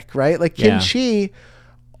aesthetic, right? Like Kim Chi,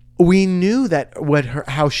 we knew that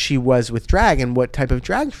how she was with drag and what type of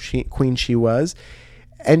drag queen she was.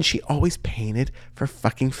 And she always painted for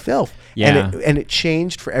fucking filth. Yeah. And it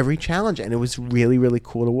changed for every challenge. And it was really, really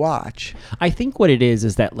cool to watch. I think what it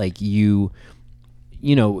is that like if you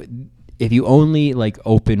only like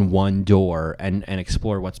open one door and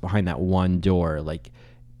explore what's behind that one door, like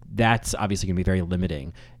that's obviously going to be very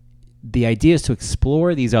limiting. The idea is to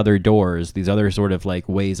explore these other doors, these other sort of like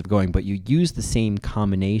ways of going, but you use the same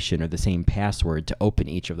combination or the same password to open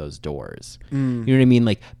each of those doors. You know what I mean?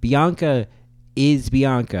 Like Bianca is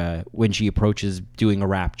Bianca when she approaches doing a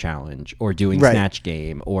rap challenge or doing Snatch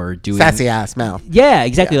Game or doing sassy ass mouth. Yeah,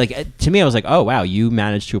 exactly. Like to me, I was like, oh wow, you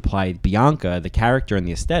managed to apply Bianca, the character and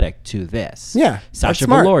the aesthetic, to this. Yeah, Sasha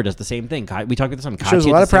Velour does the same thing. We talked about this on. It shows a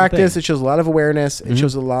lot of practice. It shows a lot of awareness. It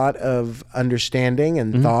shows a lot of understanding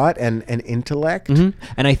and thought and intellect. And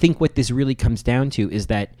I think what this really comes down to is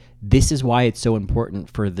that this is why it's so important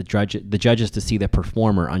for the judges to see the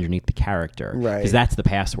performer underneath the character. Right. Because that's the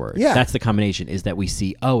password. Yeah. That's the combination, is that we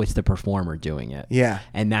see, oh, it's the performer doing it. Yeah.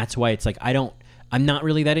 And that's why it's like, I'm not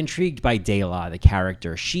really that intrigued by Dela, the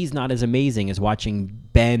character. She's not as amazing as watching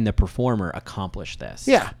Ben, the performer, accomplish this.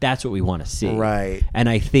 Yeah. That's what we want to see. Right. And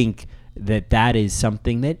I think that is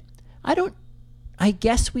something that I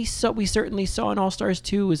guess we certainly saw in All Stars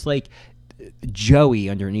 2 is like, Joey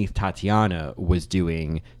underneath Tatiana was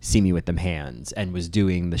doing "See Me with Them Hands" and was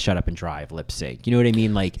doing the "Shut Up and Drive" lip sync. You know what I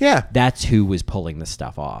mean? Like, Yeah. that's who was pulling the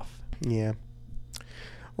stuff off. Yeah.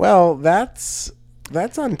 Well, that's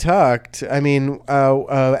Untucked. I mean,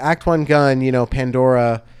 Act 1 Gun, you know,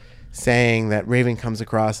 Pandora saying that Raven comes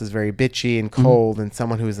across as very bitchy and cold, and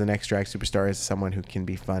someone who is the next drag superstar is someone who can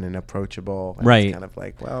be fun and approachable. And Right. It's kind of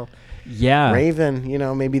like, well, Yeah. Raven, you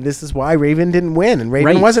know, maybe this is why Raven didn't win, and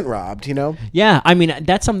Raven Right. wasn't robbed, you know? Yeah, I mean,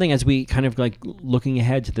 that's something as we kind of like looking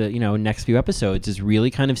ahead to the, you know, next few episodes is really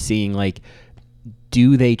kind of seeing like,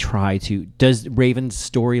 does Raven's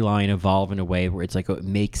storyline evolve in a way where it's like it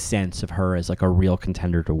makes sense of her as like a real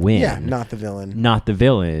contender to win? Yeah, not the villain. Not the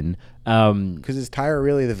villain. Because is Tyra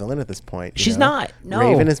really the villain at this point? you She's know? not. No.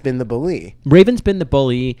 Raven has been the bully. Raven's been the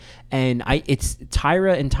bully, and it's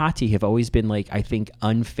Tyra and Tati have always been like, I think,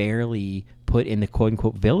 unfairly put in the quote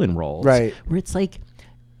unquote villain roles. Right. Where it's like,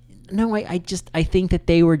 no, I think that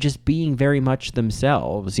they were just being very much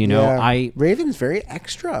themselves, you know. Yeah. Raven's very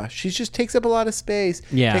extra. She just takes up a lot of space.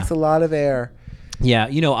 Yeah. Takes a lot of air. Yeah,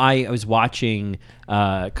 you know, I was watching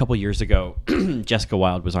a couple years ago. Jessica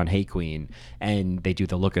Wilde was on Hey Queen, and they do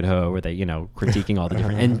the Look at Her, where they, you know, critiquing all the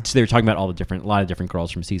different, and so they were talking about a lot of different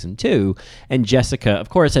girls from season 2. And Jessica, of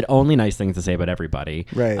course, had only nice things to say about everybody.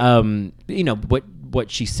 Right. You know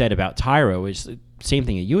what she said about Tyra was the same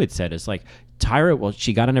thing that you had said. Is like Tyra. Well,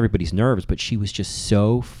 she got on everybody's nerves, but she was just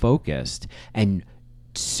so focused and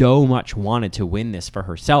so much wanted to win this for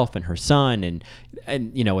herself and her son, and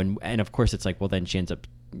you know, and of course it's like, well, then she ends up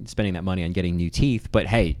spending that money on getting new teeth, but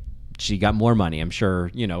hey, she got more money, I'm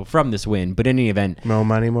sure, you know, from this win. But in any event, More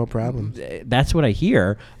money, more problems. that's what I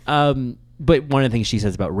hear. But one of the things she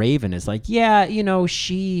says about Raven is like, yeah, you know,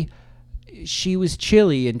 she was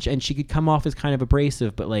chilly and she could come off as kind of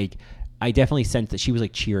abrasive, but like I definitely sensed that she was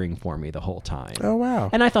like cheering for me the whole time. Oh, wow.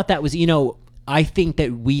 And I thought that was, you know, I think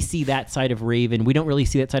that we see that side of Raven. We don't really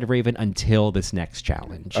see that side of Raven until this next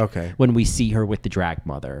challenge. Okay. When we see her with the drag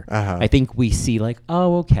mother. Uh-huh. I think we see like,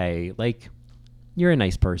 oh, okay, like you're a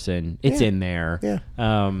nice person. It's Yeah. in there. Yeah.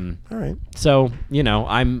 All right. So, you know,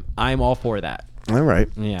 I'm all for that. All right.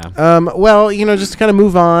 Yeah. Well, you know, just to kind of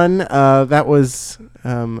move on, that was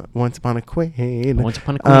Once Upon a Queen. Once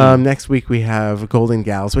Upon a Queen. Next week we have Golden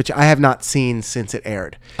Gals, which I have not seen since it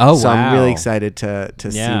aired. Oh, so I'm really wow. excited to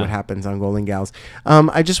see Yeah. what happens on Golden Gals.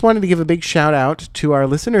 I just wanted to give a big shout out to our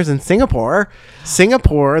listeners in Singapore.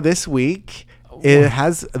 Singapore this week it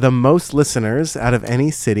has the most listeners out of any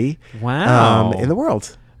city Wow. in the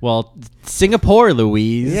world. Well, Singapore,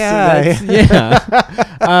 Louise. Yeah.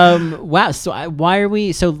 Yeah. Wow. So why are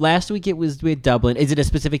we? So last week we had Dublin. Is it a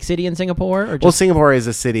specific city in Singapore, or just? Well, Singapore is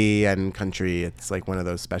a city and country. It's like one of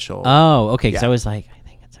those special. Oh, okay. Because Yeah. I was like, I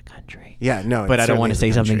think it's a country. Yeah, no. But it I don't want to certainly say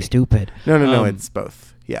is a something country. stupid. No. It's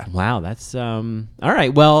both. Yeah. Wow, that's all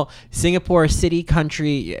right. Well, Singapore, city,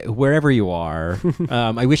 country, wherever you are.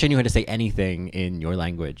 I wish I knew how to say anything in your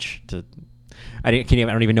language. I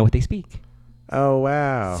don't even know what they speak. Oh,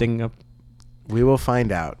 wow. Singapore. We will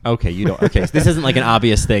find out. Okay, you don't. Okay, so this isn't like an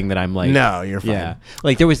obvious thing that I'm like. No, you're fine. Yeah,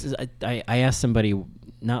 like there was. I asked somebody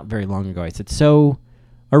not very long ago. I said, "So,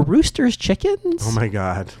 are roosters chickens?" Oh my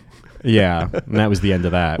God. Yeah, and that was the end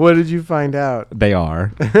of that. What did you find out? They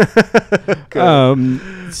are.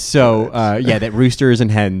 Yeah, that roosters and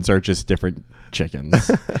hens are just different chickens.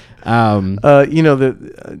 You know,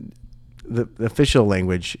 the official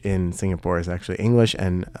language in Singapore is actually English,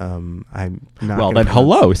 and I'm not. Well, gonna then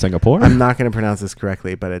hello, Singapore. I'm not going to pronounce this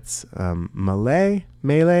correctly, but it's Malay.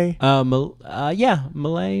 Malay.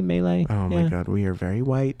 Malay. Oh my God, we are very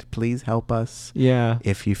white. Please help us. Yeah.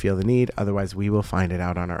 If you feel the need, otherwise we will find it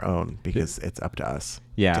out on our own because it's up to us.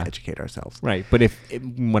 Yeah. To educate ourselves. Right, but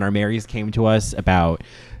when our Marys came to us about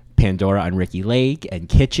Pandora on Ricky Lake and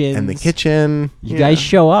kitchens And the kitchen. you guys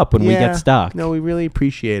show up when we get stuck. No, we really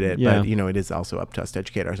appreciate it. Yeah. But, you know, it is also up to us to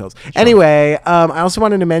educate ourselves. Anyway, I also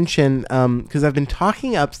wanted to mention, because I've been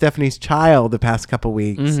talking up Stephanie's Child the past couple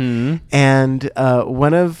weeks. Mm-hmm. And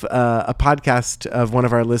one of a podcast of one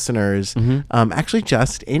of our listeners actually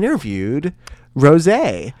just interviewed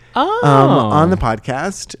Rosé on the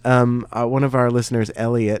podcast. One of our listeners,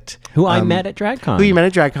 Elliot, Who I met at DragCon. who you met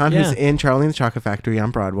at DragCon, Yeah. who's in Charlie and the Chocolate Factory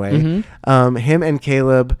on Broadway. Mm-hmm. Him and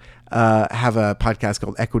Caleb have a podcast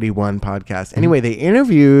called Equity One Podcast. Anyway, they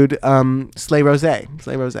interviewed Slay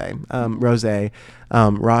Rosé,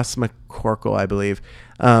 Ross McCorkle, I believe,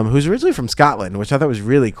 who's originally from Scotland, which I thought was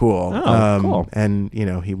really cool. Oh, cool. And, you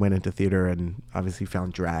know, he went into theater and obviously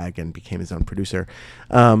found drag and became his own producer.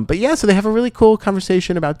 But yeah, so they have a really cool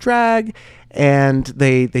conversation about drag And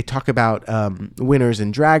they talk about winners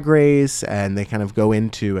in Drag Race, and they kind of go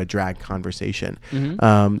into a drag conversation.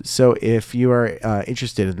 So if you are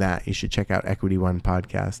interested in that, you should check out Equity One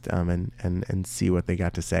podcast and see what they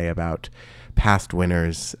got to say about past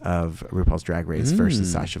winners of RuPaul's Drag Race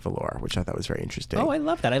versus Sasha Velour, which I thought was very interesting. Oh, I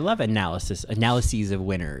love that. I love analyses of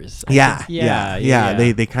winners. Yeah.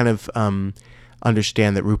 They They kind of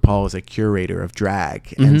understand that RuPaul is a curator of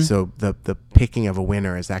drag, and so the picking of a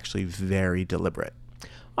winner is actually very deliberate.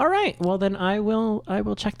 All right. Well, then I will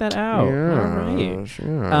check that out. Yes, All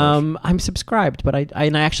right. I'm subscribed, but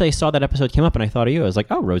I actually saw that episode came up, and I thought of you. I was like,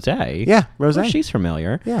 oh, Rosé. Yeah, Rosé. Oh, she's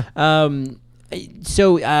familiar. Yeah.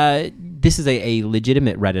 So this is a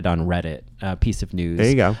legitimate Reddit on Reddit piece of news. There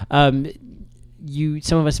you go.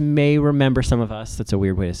 Some of us may remember, that's a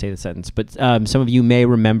weird way to say the sentence, but some of you may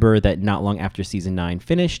remember that not long after season 9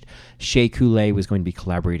 finished, Shea Coulee was going to be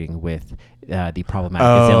collaborating with the problematic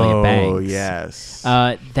Azalea Banks. Oh, yes.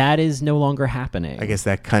 That is no longer happening. I guess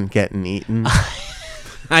that cunt getting eaten.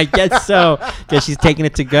 I guess so. Guess she's taking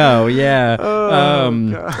it to go. Yeah.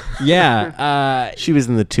 God. Yeah. She was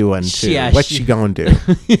in the 2-1-2. Yeah, What's she gonna do?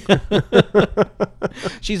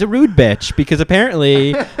 She's a rude bitch because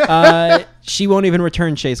apparently she won't even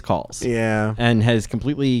return Shay's calls. Yeah. And has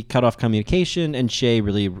completely cut off communication. And Shay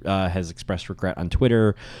really has expressed regret on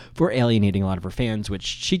Twitter for alienating a lot of her fans, which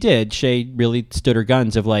she did. Shay really stood her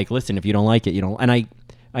guns of like, listen, if you don't like it, you don't. And I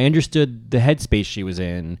understood the headspace she was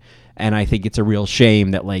in. And I think it's a real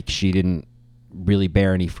shame that like she didn't really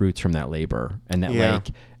bear any fruits from that labor, and that like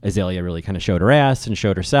Azalea really kind of showed her ass and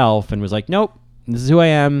showed herself and was like, nope, this is who I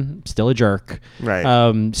am, still a jerk. Right.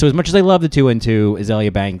 So as much as I love the 2-2,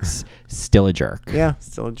 Azalea Banks still a jerk. Yeah,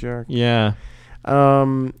 still a jerk. Yeah.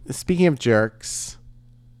 Speaking of jerks,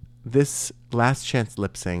 this Last Chance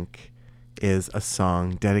Lip Sync is a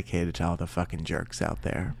song dedicated to all the fucking jerks out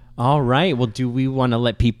there. All right. Well, do we want to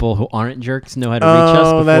let people who aren't jerks know how to reach us?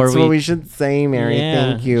 Oh, that's what we should say, Mary.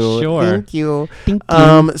 Yeah, Thank you. sure. Thank you. Thank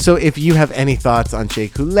you. So if you have any thoughts on Shea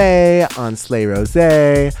Coulee, on Slay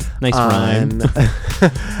Rosé, Nice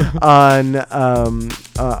on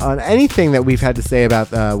anything that we've had to say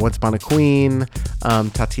about Once Upon a Queen,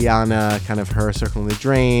 Tatiana, kind of her circling the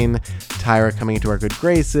drain, Tyra coming into our good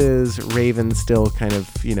graces, Raven still kind of,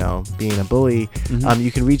 being a bully,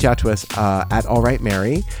 you can reach out to us at All Right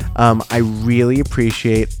Mary. I really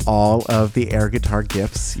appreciate all of the air guitar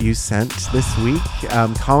gifts you sent this week.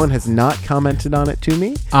 Colin has not commented on it to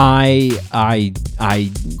me. I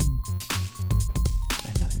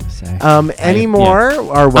say. Any more are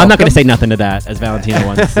welcome. I'm not going to say nothing to that, as Valentina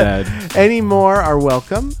once said. Any more are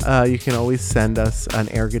welcome. You can always send us an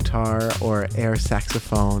air guitar or air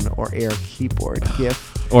saxophone or air keyboard gift.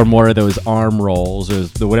 Or more of those arm rolls, or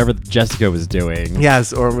whatever Jessica was doing.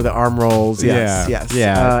 Yes, or the arm rolls. Yes, yes.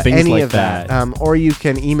 Yeah, things any like of that. Or you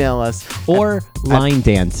can email us. Or line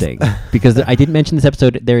dancing. Because I didn't mention this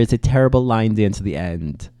episode, there is a terrible line dance at the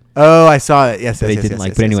end. Oh, I saw it. Yes, They didn't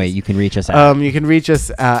like. But anyway, you can reach us at. You can reach us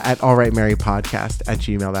at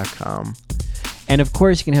allrightmarypodcast@gmail.com. And of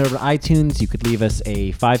course, you can head over to iTunes. You could leave us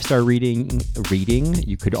a 5-star reading.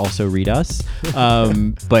 You could also read us,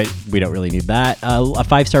 but we don't really need that. A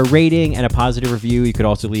 5-star rating and a positive review. You could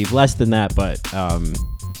also leave less than that, but I'm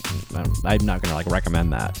not going to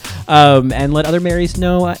recommend that. And let other Marys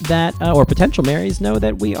know that, or potential Marys know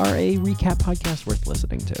that we are a recap podcast worth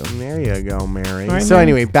listening to. There you go, Mary. Right, so Mary?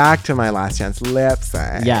 Anyway, back to my Last Chance Lip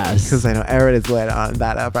Sync. Yes. Because I know Erin is lit on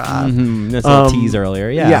that up. That's a tease earlier.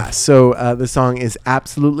 Yeah. Yeah. So the song is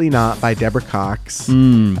Absolutely Not by Deborah Cox.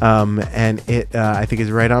 And it, I think, is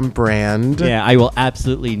right on brand. Yeah, I will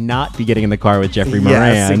absolutely not be getting in the car with Jeffrey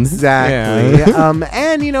Moran. Yes, exactly. Yeah.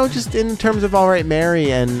 And, just in terms of All Right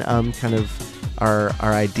Mary and kind of our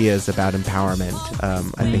ideas about empowerment,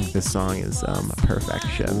 I think this song is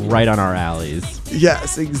perfection. Right on our alleys.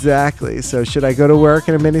 Yes, exactly. So should I go to work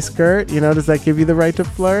in a miniskirt? Does that give you the right to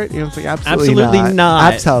flirt? It's like, absolutely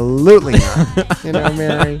not. Absolutely not.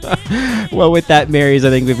 Mary. Well, with that, Marys, I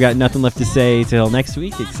think we've got nothing left to say till next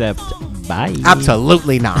week except bye.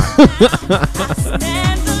 Absolutely not. Thought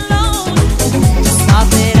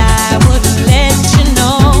that I would